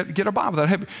those things. Get a Bible that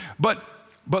help you.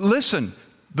 But listen,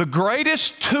 The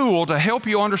greatest tool to help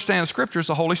you understand the Scripture is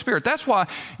the Holy Spirit. That's why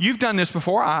you've done this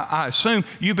before. I assume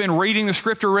you've been reading the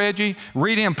Scripture, Reggie,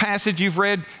 reading a passage you've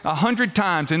read 100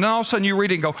 times, and then all of a sudden you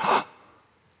read it and go, oh,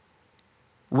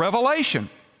 Revelation.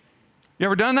 You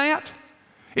ever done that?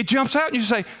 It jumps out and you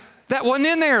say, that wasn't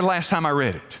in there last time I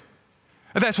read it.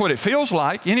 That's what it feels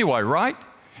like anyway, right?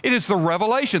 It is the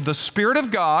revelation. The Spirit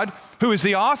of God, who is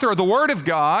the author of the Word of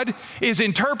God, is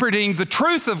interpreting the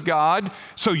truth of God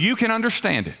so you can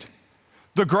understand it.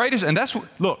 The greatest, and that's,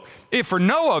 look, if for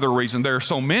no other reason, there are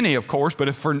so many, of course, but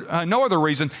if for no other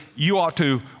reason, you ought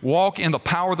to walk in the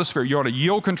power of the Spirit. You ought to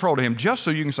yield control to Him just so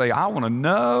you can say, I want to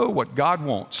know what God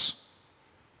wants.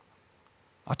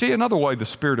 I'll tell you another way the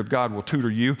Spirit of God will tutor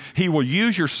you. He will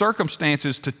use your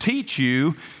circumstances to teach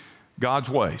you God's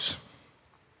ways.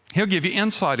 He'll give you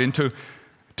insight into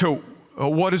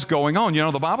what is going on. You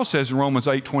know, the Bible says in Romans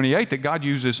 8:28 that God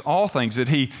uses all things, that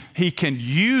He can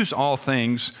use all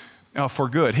things for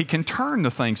good. He can turn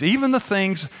the things, even the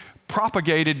things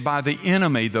propagated by the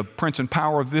enemy, the prince and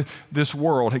power of this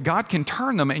world. God can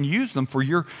turn them and use them for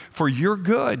your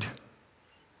good.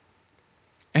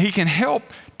 And He can help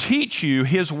teach you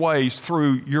His ways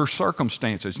through your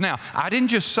circumstances. Now, I didn't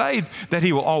just say that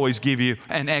He will always give you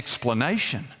an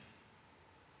explanation.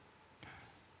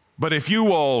 But if you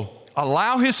will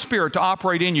allow His Spirit to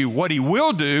operate in you, what He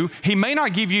will do, He may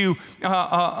not give you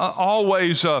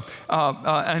always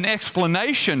an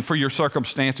explanation for your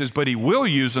circumstances, but He will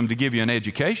use them to give you an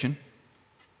education.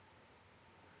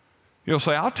 He'll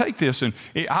say, I'll take this and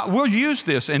we'll use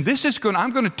this, and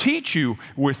I'm going to teach you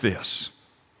with this.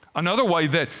 Another way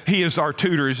that He is our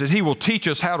tutor is that He will teach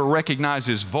us how to recognize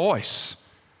His voice.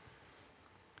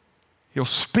 He'll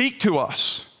speak to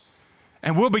us,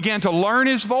 and we'll begin to learn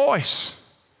His voice.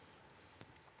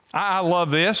 I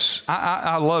love this.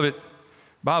 I love it.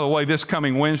 By the way, this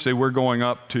coming Wednesday, we're going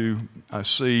up to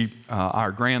see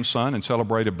our grandson and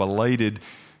celebrate a belated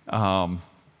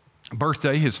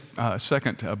birthday, his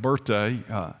second birthday.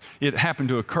 It happened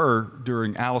to occur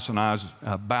during Alice and I's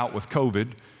bout with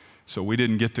COVID, so we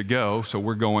didn't get to go. So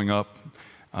we're going up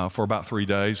for about 3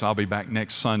 days. I'll be back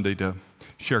next Sunday to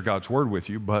share God's Word with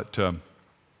you, but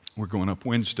we're going up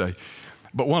Wednesday.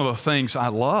 But one of the things I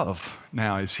love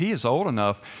now is he is old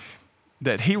enough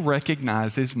that he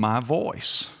recognizes my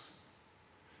voice.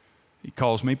 He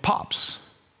calls me Pops.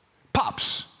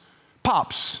 Pops.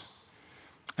 Pops.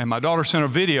 And my daughter sent a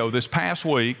video this past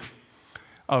week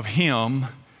of him.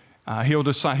 He'll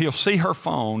see her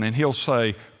phone and he'll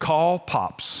say, call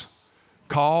Pops.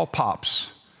 Call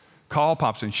Pops. Call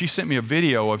Pops. And she sent me a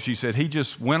video she said, he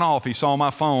just went off, he saw my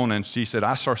phone, and she said,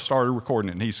 I started recording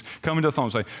it. And he's coming to the phone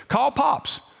and saying, call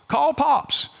Pops, call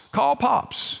Pops, call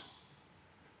Pops.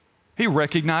 He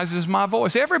recognizes my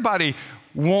voice. Everybody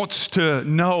wants to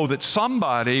know that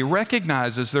somebody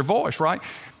recognizes their voice, right?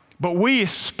 But we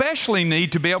especially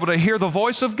need to be able to hear the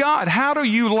voice of God. How do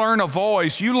you learn a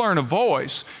voice? You learn a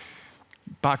voice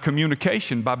by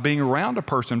communication, by being around a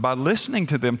person, by listening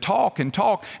to them talk,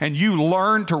 and you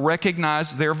learn to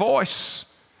recognize their voice.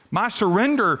 My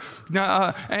surrender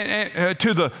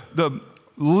to the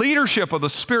leadership of the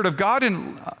Spirit of God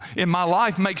in my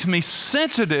life makes me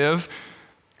sensitive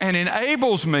and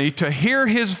enables me to hear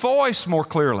His voice more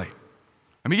clearly.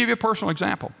 Let me give you a personal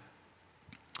example.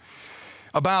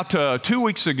 About 2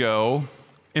 weeks ago,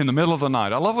 in the middle of the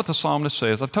night. I love what the psalmist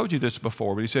says. I've told you this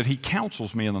before, but he said, He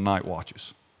counsels me in the night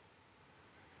watches.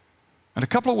 And a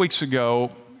couple of weeks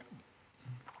ago,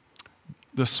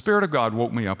 the Spirit of God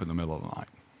woke me up in the middle of the night.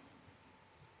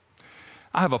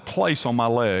 I have a place on my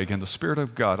leg, and the Spirit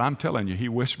of God, I'm telling you, He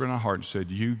whispered in my heart and said,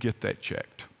 you get that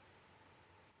checked.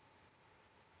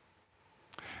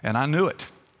 And I knew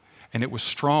it. And it was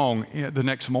strong the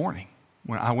next morning.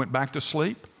 When I went back to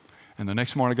sleep, and the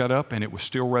next morning I got up and it was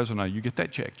still resonating. You get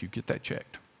that checked. You get that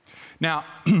checked. Now,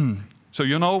 so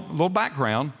you know, a little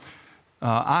background.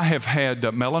 I have had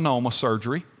melanoma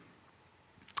surgery.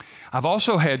 I've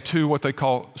also had 2 what they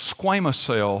call squamous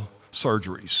cell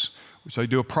surgeries, which they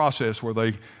do a process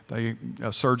where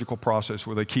a surgical process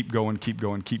where they keep going, keep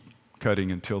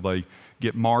cutting until they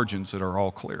get margins that are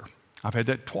all clear. I've had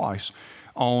that twice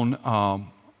on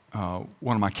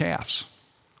one of my calves.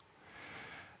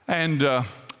 And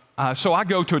so I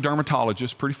go to a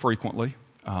dermatologist pretty frequently.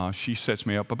 She sets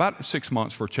me up about 6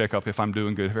 months for a checkup if I'm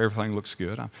doing good, if everything looks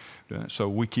good. I'm doing it. So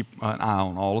we keep an eye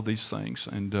on all of these things.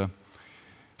 And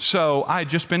so I had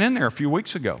just been in there a few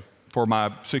weeks ago for my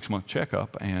 6-month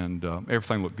checkup, and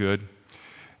everything looked good.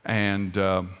 And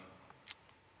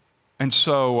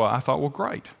so I thought, well,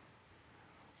 great.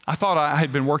 I thought I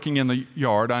had been working in the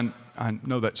yard. I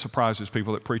know that surprises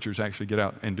people that preachers actually get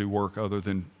out and do work other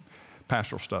than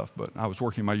pastoral stuff, but I was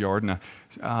working in my yard.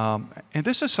 And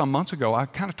this is some months ago. I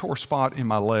kind of tore a spot in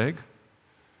my leg,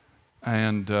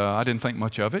 and I didn't think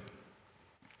much of it,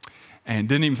 and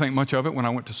didn't even think much of it when I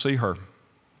went to see her.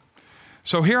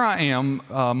 So here I am,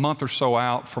 a month or so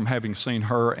out from having seen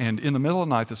her, and in the middle of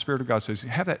the night, the Spirit of God says,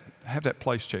 have that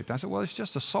place checked. I said, well, it's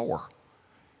just a sore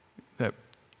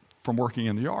from working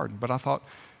in the yard. But I thought,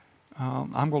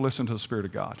 I'm going to listen to the Spirit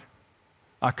of God.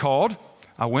 I called.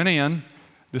 I went in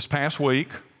this past week.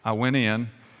 I went in.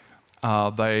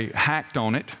 They hacked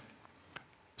on it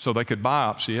so they could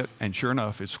biopsy it, and sure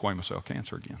enough, it's squamous cell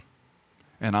cancer again.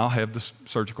 And I'll have this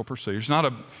surgical procedure.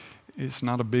 It's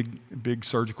not a big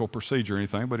surgical procedure or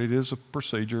anything, but it is a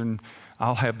procedure, and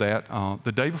I'll have that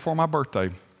the day before my birthday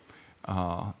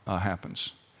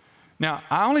happens. Now,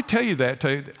 I only tell you that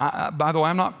by the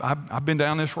way, I've been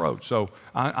down this road, so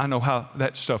I know how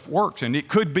that stuff works, and it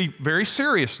could be very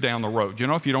serious down the road,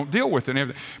 if you don't deal with it and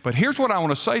everything. But here's what I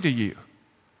want to say to you.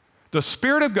 The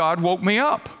Spirit of God woke me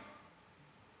up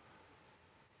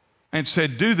and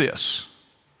said, do this.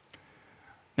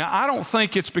 Now, I don't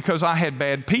think it's because I had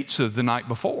bad pizza the night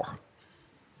before.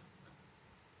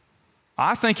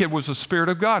 I think it was the Spirit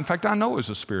of God. In fact, I know it was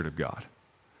the Spirit of God.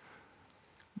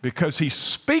 Because He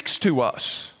speaks to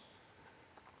us.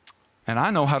 And I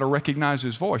know how to recognize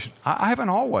His voice. I haven't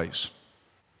always.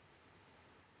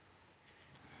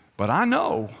 But I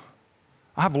know,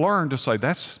 I've learned to say,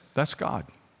 that's God.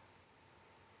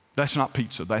 That's not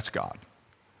pizza, that's God.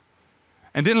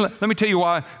 And then let me tell you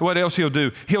what else He'll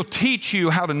do. He'll teach you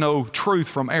how to know truth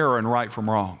from error and right from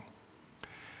wrong.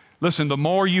 Listen, the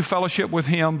more you fellowship with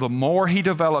Him, the more He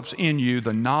develops in you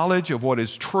the knowledge of what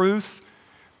is truth,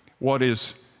 what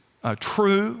is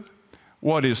true,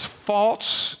 what is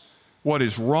false, what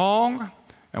is wrong,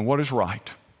 and what is right.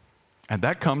 And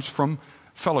that comes from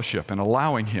fellowship and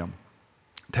allowing Him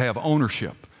to have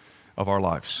ownership of our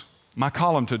lives. My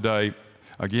column today,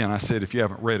 again, I said if you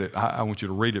haven't read it, I want you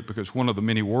to read it, because one of the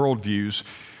many worldviews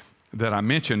that I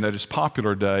mentioned that is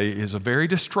popular today is a very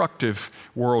destructive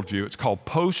worldview. It's called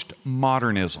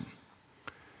postmodernism.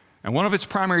 And one of its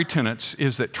primary tenets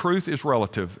is that truth is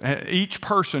relative. Each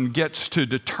person gets to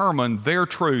determine their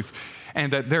truth,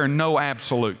 and that there are no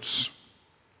absolutes.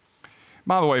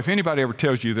 By the way, if anybody ever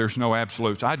tells you there's no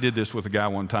absolutes, I did this with a guy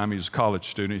one time. He was a college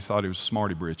student. He thought he was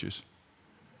smarty britches.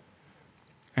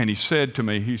 And he said to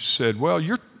me, well,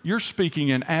 you're speaking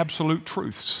in absolute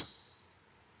truths.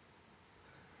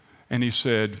 And he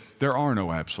said, there are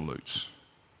no absolutes.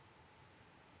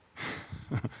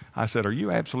 I said, are you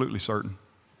absolutely certain?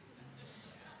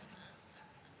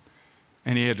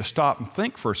 And he had to stop and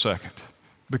think for a second,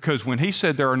 because when he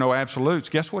said there are no absolutes,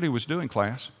 guess what he was doing,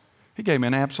 class? He gave me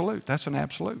an absolute. That's an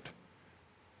absolute.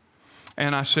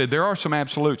 And I said, there are some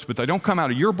absolutes, but they don't come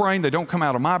out of your brain. They don't come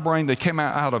out of my brain. They came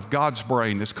out of God's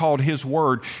brain. It's called His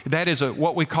Word. That is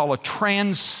what we call a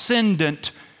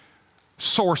transcendent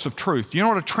source of truth. Do you know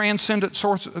what a transcendent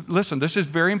source? Listen, this is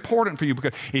very important for you,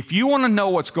 because if you want to know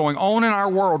what's going on in our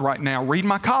world right now, read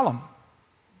my column.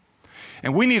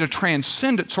 And we need a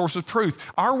transcendent source of truth.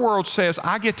 Our world says,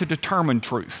 I get to determine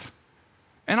truth.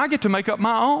 And I get to make up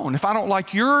my own. If I don't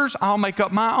like yours, I'll make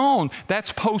up my own.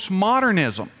 That's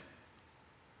postmodernism.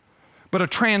 But a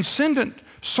transcendent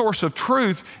source of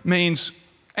truth means,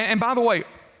 and by the way,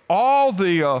 all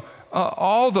the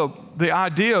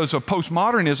ideas of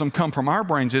postmodernism come from our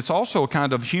brains. It's also a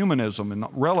kind of humanism and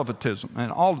relativism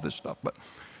and all of this stuff.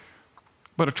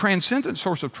 But a transcendent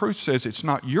source of truth says it's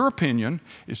not your opinion,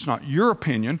 it's not your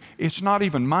opinion, it's not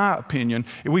even my opinion.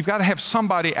 We've got to have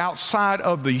somebody outside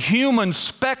of the human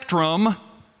spectrum,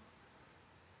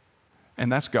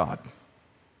 and that's God.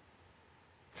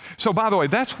 So, by the way,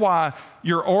 that's why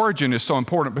your origin is so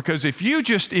important, because if you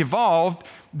just evolved,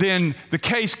 then the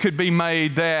case could be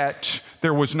made that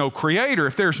there was no creator.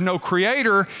 If there's no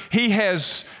creator,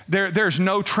 there's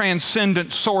no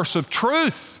transcendent source of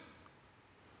truth.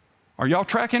 Are y'all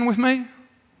tracking with me?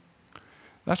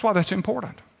 That's why that's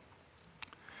important.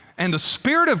 And the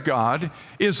Spirit of God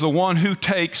is the one who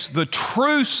takes the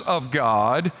truths of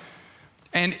God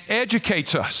and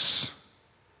educates us.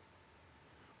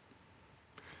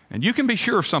 And you can be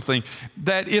sure of something,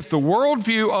 that if the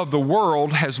worldview of the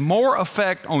world has more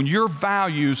effect on your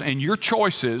values and your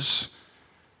choices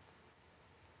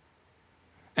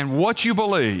and what you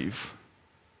believe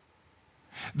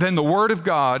than the Word of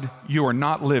God, you are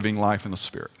not living life in the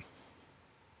Spirit.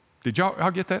 Did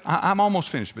y'all get that? I'm almost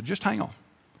finished, but just hang on.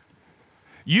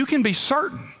 You can be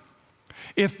certain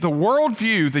if the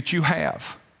worldview that you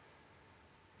have,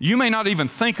 you may not even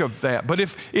think of that, but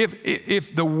if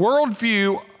the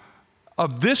worldview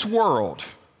of this world,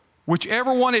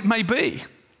 whichever one it may be,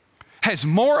 has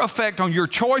more effect on your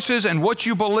choices and what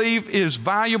you believe is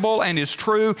valuable and is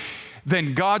true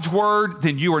than God's Word,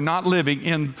 then you are not living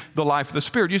in the life of the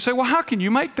Spirit. You say, well, how can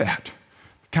you make that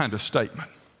kind of statement?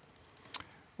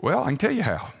 Well, I can tell you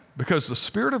how. Because the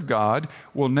Spirit of God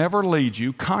will never lead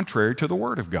you contrary to the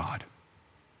Word of God.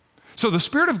 So the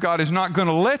Spirit of God is not going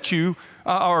to let you,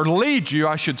 or lead you,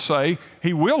 I should say.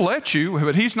 He will let you,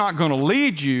 but He's not going to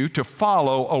lead you to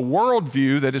follow a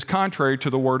worldview that is contrary to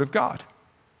the Word of God.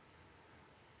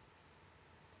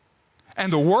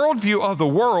 And the worldview of the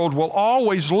world will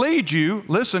always lead you,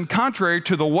 listen, contrary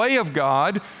to the way of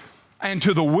God and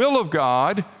to the will of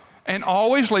God, and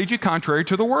always lead you contrary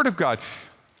to the Word of God.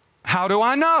 How do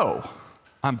I know?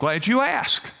 I'm glad you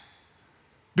asked.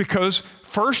 Because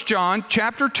 1 John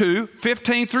chapter 2,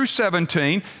 15 through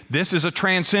 17, this is a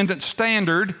transcendent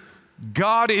standard.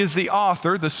 God is the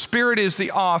author. The Spirit is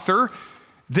the author.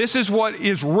 This is what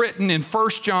is written in 1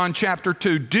 John chapter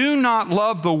 2. Do not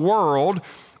love the world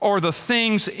or the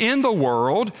things in the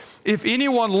world. If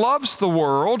anyone loves the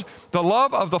world, the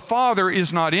love of the Father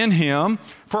is not in him.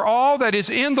 For all that is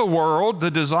in the world,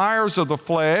 the desires of the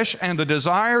flesh and the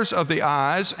desires of the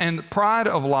eyes and the pride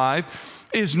of life,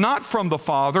 is not from the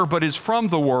Father, but is from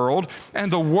the world.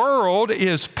 And the world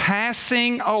is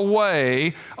passing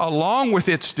away along with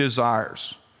its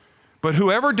desires. But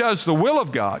whoever does the will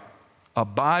of God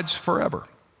abides forever.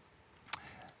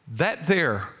 That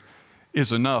there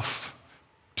is enough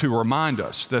to remind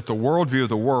us that the worldview of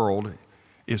the world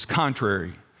is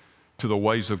contrary to the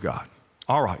ways of God.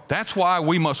 All right, that's why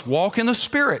we must walk in the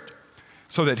Spirit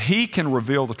so that He can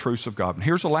reveal the truths of God. And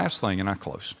here's the last thing, and I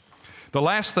close. The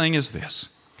last thing is this.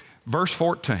 Verse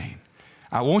 14.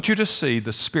 I want you to see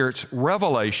the Spirit's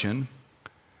revelation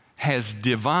has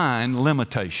divine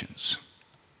limitations.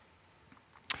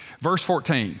 Verse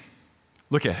 14.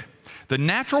 Look at it. The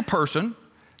natural person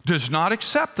does not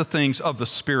accept the things of the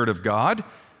Spirit of God,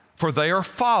 for they are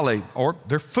folly, or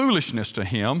they're foolishness to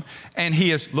him. And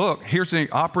he is, look, here's the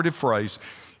operative phrase.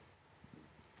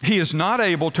 He is not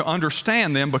able to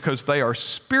understand them because they are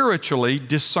spiritually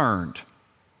discerned.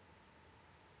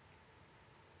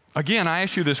 Again, I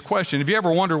ask you this question. Have you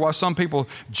ever wondered why some people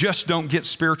just don't get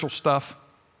spiritual stuff?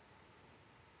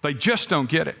 They just don't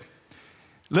get it.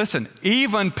 Listen,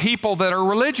 even people that are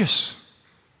religious,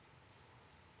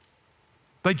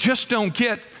 they just don't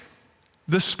get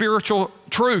the spiritual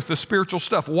truth, the spiritual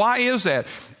stuff. Why is that?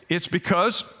 It's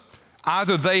because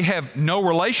either they have no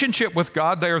relationship with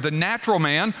God, they are the natural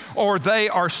man, or they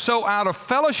are so out of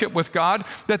fellowship with God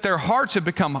that their hearts have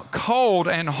become cold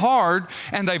and hard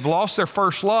and they've lost their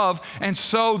first love, and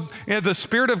so the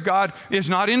Spirit of God is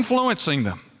not influencing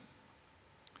them.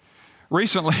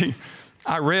 Recently,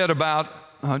 I read about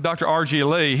Dr. R.G.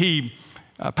 Lee. He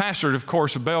pastored, of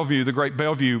course, Bellevue, the great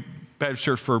Bellevue Baptist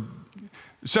Church, for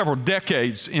several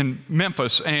decades in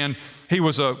Memphis, and he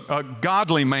was a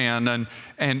godly man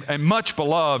and much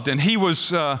beloved. And he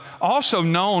was also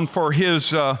known for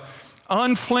his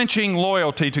unflinching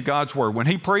loyalty to God's Word. When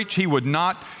he preached, he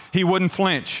wouldn't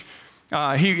flinch.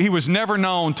 He was never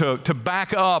known to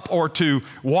back up or to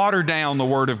water down the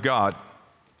Word of God.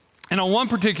 And on one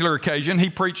particular occasion, he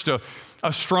preached a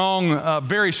strong,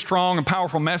 very strong and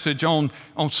powerful message on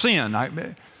sin.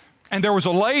 And there was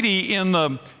a lady in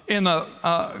the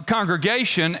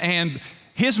congregation, and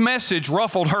his message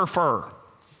ruffled her fur.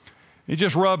 It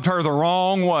just rubbed her the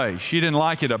wrong way. She didn't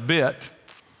like it a bit.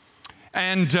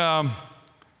 And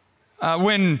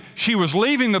when she was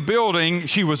leaving the building,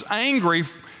 she was angry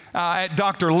at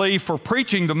Dr. Lee for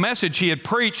preaching the message he had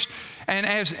preached. And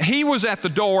as he was at the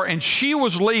door and she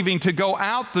was leaving to go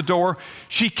out the door,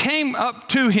 she came up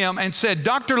to him and said,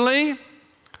 "Dr. Lee,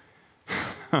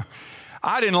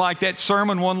 I didn't like that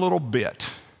sermon one little bit."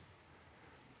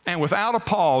 And without a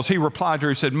pause, he replied to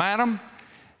her, he said, "Madam,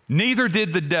 neither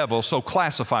did the devil, so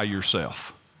classify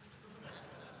yourself."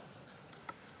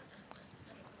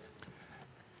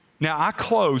 Now, I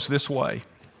close this way.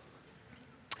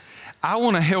 I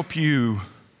want to help you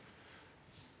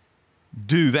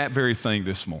do that very thing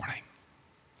this morning.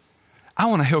 I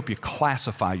want to help you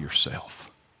classify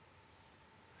yourself.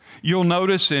 You'll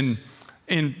notice in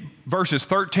verses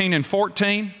 13 and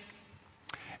 14,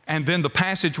 and then the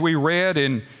passage we read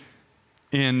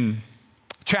in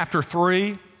chapter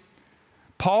 3,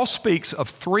 Paul speaks of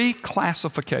three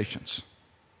classifications.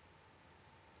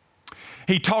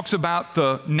 He talks about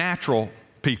the natural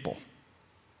people,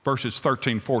 verses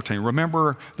 13, 14.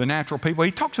 Remember the natural people?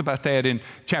 He talks about that in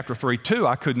chapter 3 too.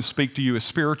 I couldn't speak to you as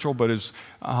spiritual, but as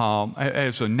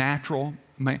a natural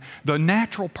man. The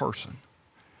natural person.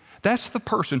 That's the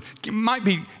person. Might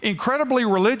be incredibly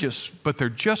religious, but they're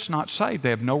just not saved. They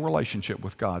have no relationship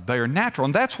with God. They are natural.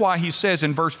 And that's why he says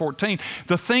in verse 14,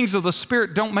 the things of the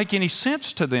Spirit don't make any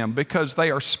sense to them because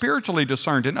they are spiritually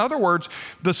discerned. In other words,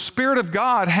 the Spirit of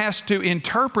God has to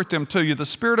interpret them to you. The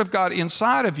Spirit of God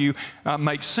inside of you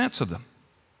makes sense of them.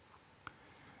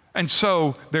 And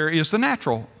so there is the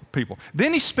natural people.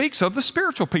 Then he speaks of the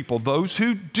spiritual people, those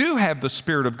who do have the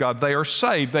Spirit of God. They are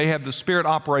saved. They have the Spirit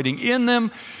operating in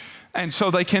them. And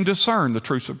so they can discern the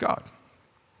truths of God.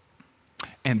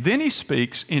 And then he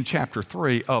speaks in chapter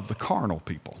 3 of the carnal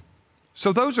people.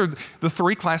 So those are the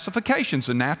three classifications: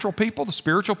 the natural people, the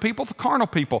spiritual people, the carnal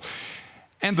people.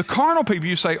 And the carnal people,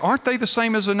 you say, aren't they the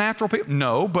same as the natural people?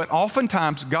 No, but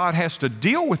oftentimes God has to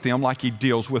deal with them like he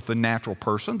deals with the natural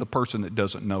person, the person that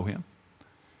doesn't know him.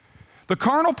 The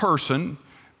carnal person,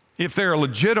 if they're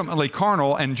legitimately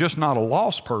carnal and just not a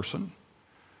lost person,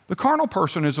 the carnal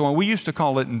person is the one, we used to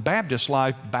call it in Baptist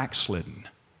life, backslidden.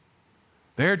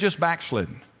 They're just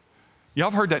backslidden. Y'all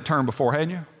have heard that term before, hadn't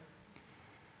you?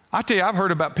 I tell you, I've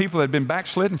heard about people that have been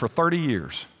backslidden for 30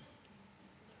 years.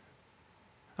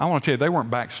 I want to tell you, they weren't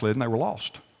backslidden, they were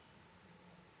lost.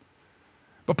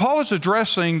 But Paul is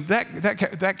addressing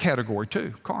that category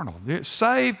too, carnal. They're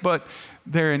saved, but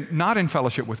they're not in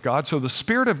fellowship with God, so the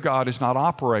Spirit of God is not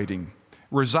operating,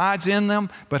 resides in them,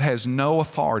 but has no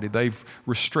authority. They've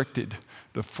restricted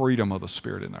the freedom of the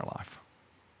Spirit in their life.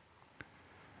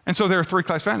 And so there are three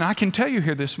classes. And I can tell you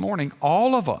here this morning,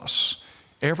 all of us,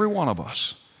 every one of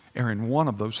us, are in one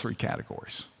of those three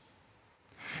categories.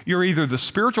 You're either the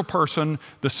spiritual person,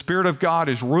 the Spirit of God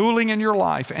is ruling in your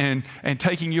life and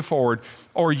taking you forward,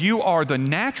 or you are the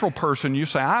natural person. You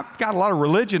say, I've got a lot of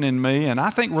religion in me, and I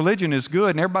think religion is good,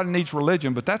 and everybody needs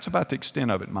religion, but that's about the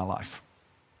extent of it in my life.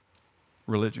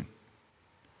 Religion.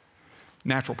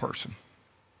 Natural person.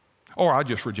 Or I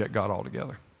just reject God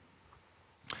altogether.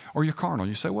 Or you're carnal.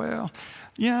 You say, well,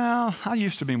 yeah, I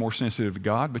used to be more sensitive to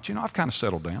God, but I've kind of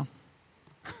settled down.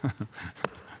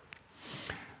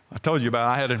 I told you about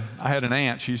I had an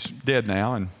aunt. She's dead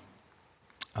now, and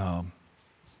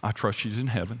I trust she's in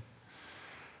heaven.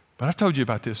 But I've told you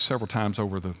about this several times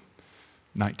over the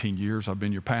 19 years I've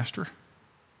been your pastor.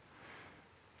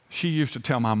 She used to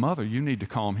tell my mother, you need to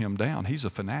calm him down. He's a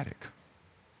fanatic.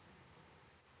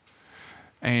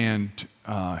 And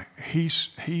he's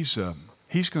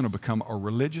going to become a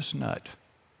religious nut.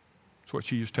 That's what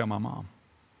she used to tell my mom.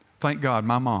 Thank God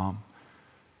my mom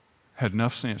had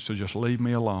enough sense to just leave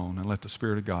me alone and let the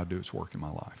Spirit of God do its work in my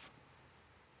life.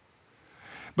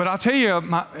 But I'll tell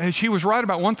you, she was right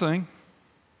about one thing.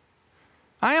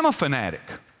 I am a fanatic.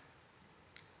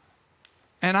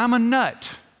 And I'm a nut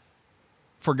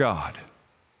for God.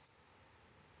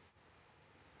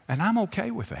 And I'm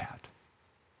okay with that.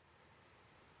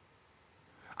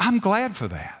 I'm glad for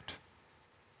that.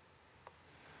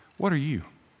 What are you?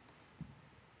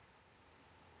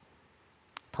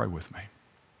 Pray with me.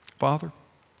 Father,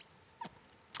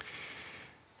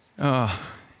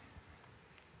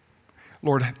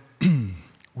 Lord,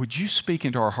 would you speak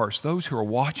into our hearts, those who are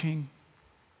watching,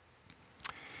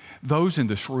 those in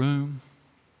this room,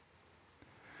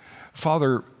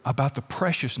 Father, about the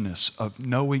preciousness of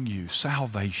knowing you,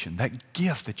 salvation, that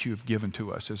gift that you have given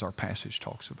to us as our passage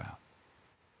talks about.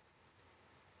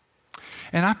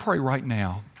 And I pray right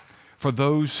now for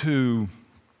those who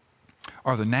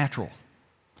are the natural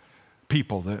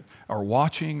people that are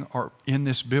watching or in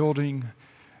this building,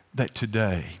 that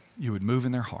today you would move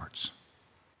in their hearts.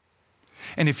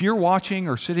 And if you're watching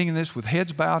or sitting in this with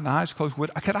heads bowed and eyes closed,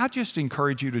 could I just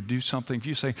encourage you to do something? If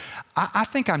you say, I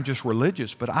think I'm just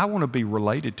religious, but I want to be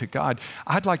related to God.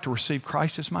 I'd like to receive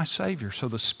Christ as my Savior so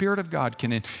the Spirit of God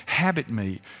can inhabit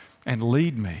me and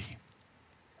lead me.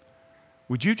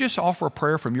 Would you just offer a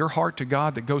prayer from your heart to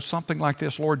God that goes something like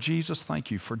this? Lord Jesus,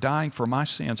 thank you for dying for my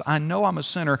sins. I know I'm a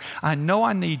sinner. I know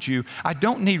I need you. I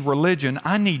don't need religion.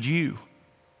 I need you.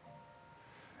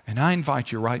 And I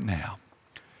invite you right now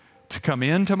to come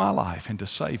into my life and to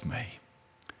save me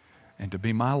and to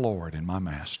be my Lord and my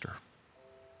Master.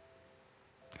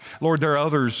 Lord, there are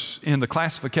others in the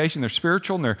classification. They're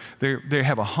spiritual and they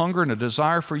have a hunger and a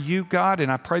desire for you, God,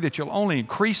 and I pray that you'll only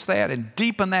increase that and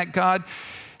deepen that, God.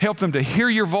 Help them to hear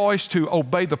your voice, to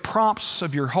obey the prompts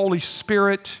of your Holy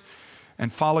Spirit,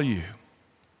 and follow you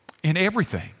in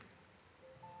everything.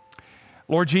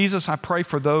 Lord Jesus, I pray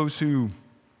for those who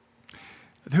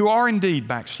are indeed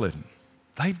backslidden.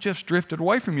 They've just drifted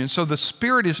away from you. And so the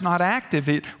Spirit is not active.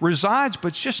 It resides, but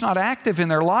it's just not active in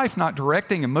their life, not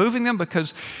directing and moving them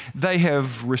because they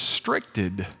have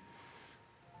restricted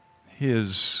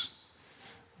His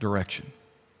direction.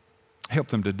 Help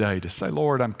them today to say,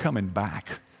 Lord, I'm coming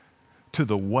back to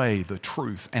the way, the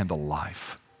truth, and the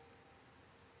life.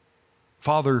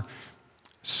 Father,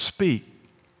 speak.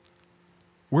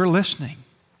 We're listening,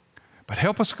 but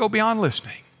help us go beyond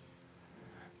listening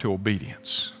to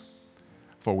obedience.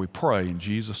 For we pray in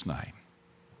Jesus' name.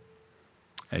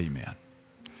 Amen.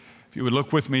 If you would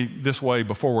look with me this way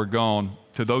before we're gone,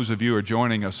 to those of you who are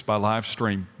joining us by live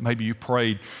stream, maybe you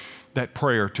prayed that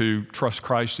prayer to trust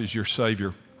Christ as your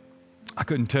Savior. I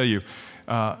couldn't tell you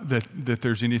that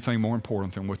there's anything more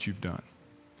important than what you've done.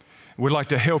 We'd like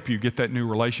to help you get that new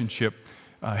relationship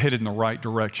headed in the right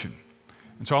direction.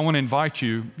 And so I want to invite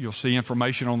you. You'll see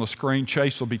information on the screen.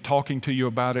 Chase will be talking to you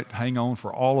about it. Hang on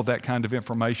for all of that kind of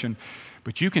information.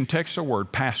 But you can text the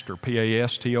word PASTOR,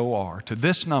 P-A-S-T-O-R, to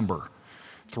this number,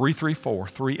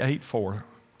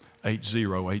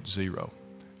 334-384-8080.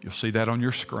 You'll see that on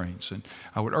your screens. And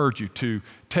I would urge you to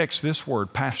text this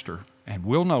word, PASTOR, and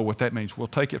we'll know what that means. We'll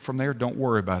take it from there. Don't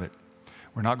worry about it.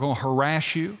 We're not going to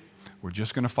harass you. We're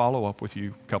just going to follow up with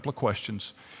you, a couple of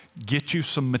questions, get you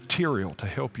some material to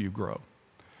help you grow.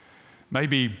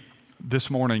 Maybe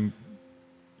this morning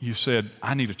you said,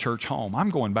 I need a church home. I'm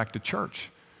going back to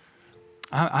church.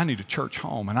 I need a church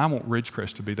home, and I want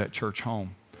Ridgecrest to be that church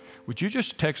home. Would you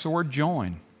just text the word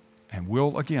join? And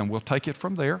we'll take it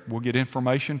from there. We'll get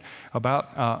information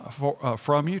about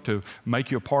from you to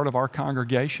make you a part of our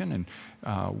congregation, and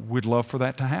we'd love for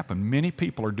that to happen. Many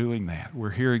people are doing that. We're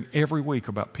hearing every week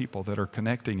about people that are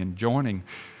connecting and joining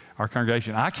our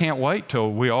congregation. I can't wait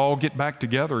till we all get back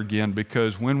together again,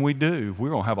 because when we do, we're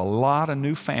going to have a lot of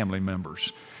new family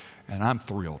members, and I'm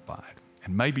thrilled by it.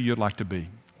 And maybe you'd like to be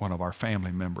one of our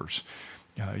family members.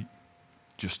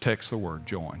 Just text the word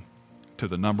join to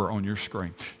the number on your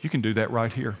screen. You can do that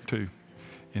right here too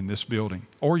in this building.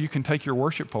 Or you can take your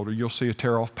worship folder. You'll see a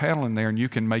tear-off panel in there, and you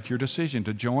can make your decision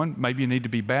to join. Maybe you need to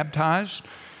be baptized.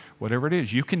 Whatever it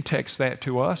is, you can text that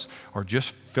to us, or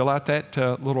just fill out that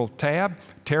little tab,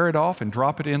 tear it off, and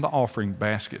drop it in the offering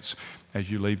baskets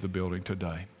as you leave the building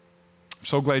today. I'm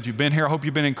so glad you've been here. I hope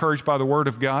you've been encouraged by the Word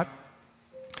of God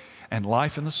and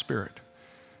life in the Spirit.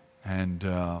 And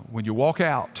when you walk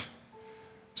out,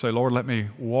 say, Lord, let me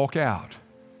walk out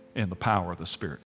in the power of the Spirit.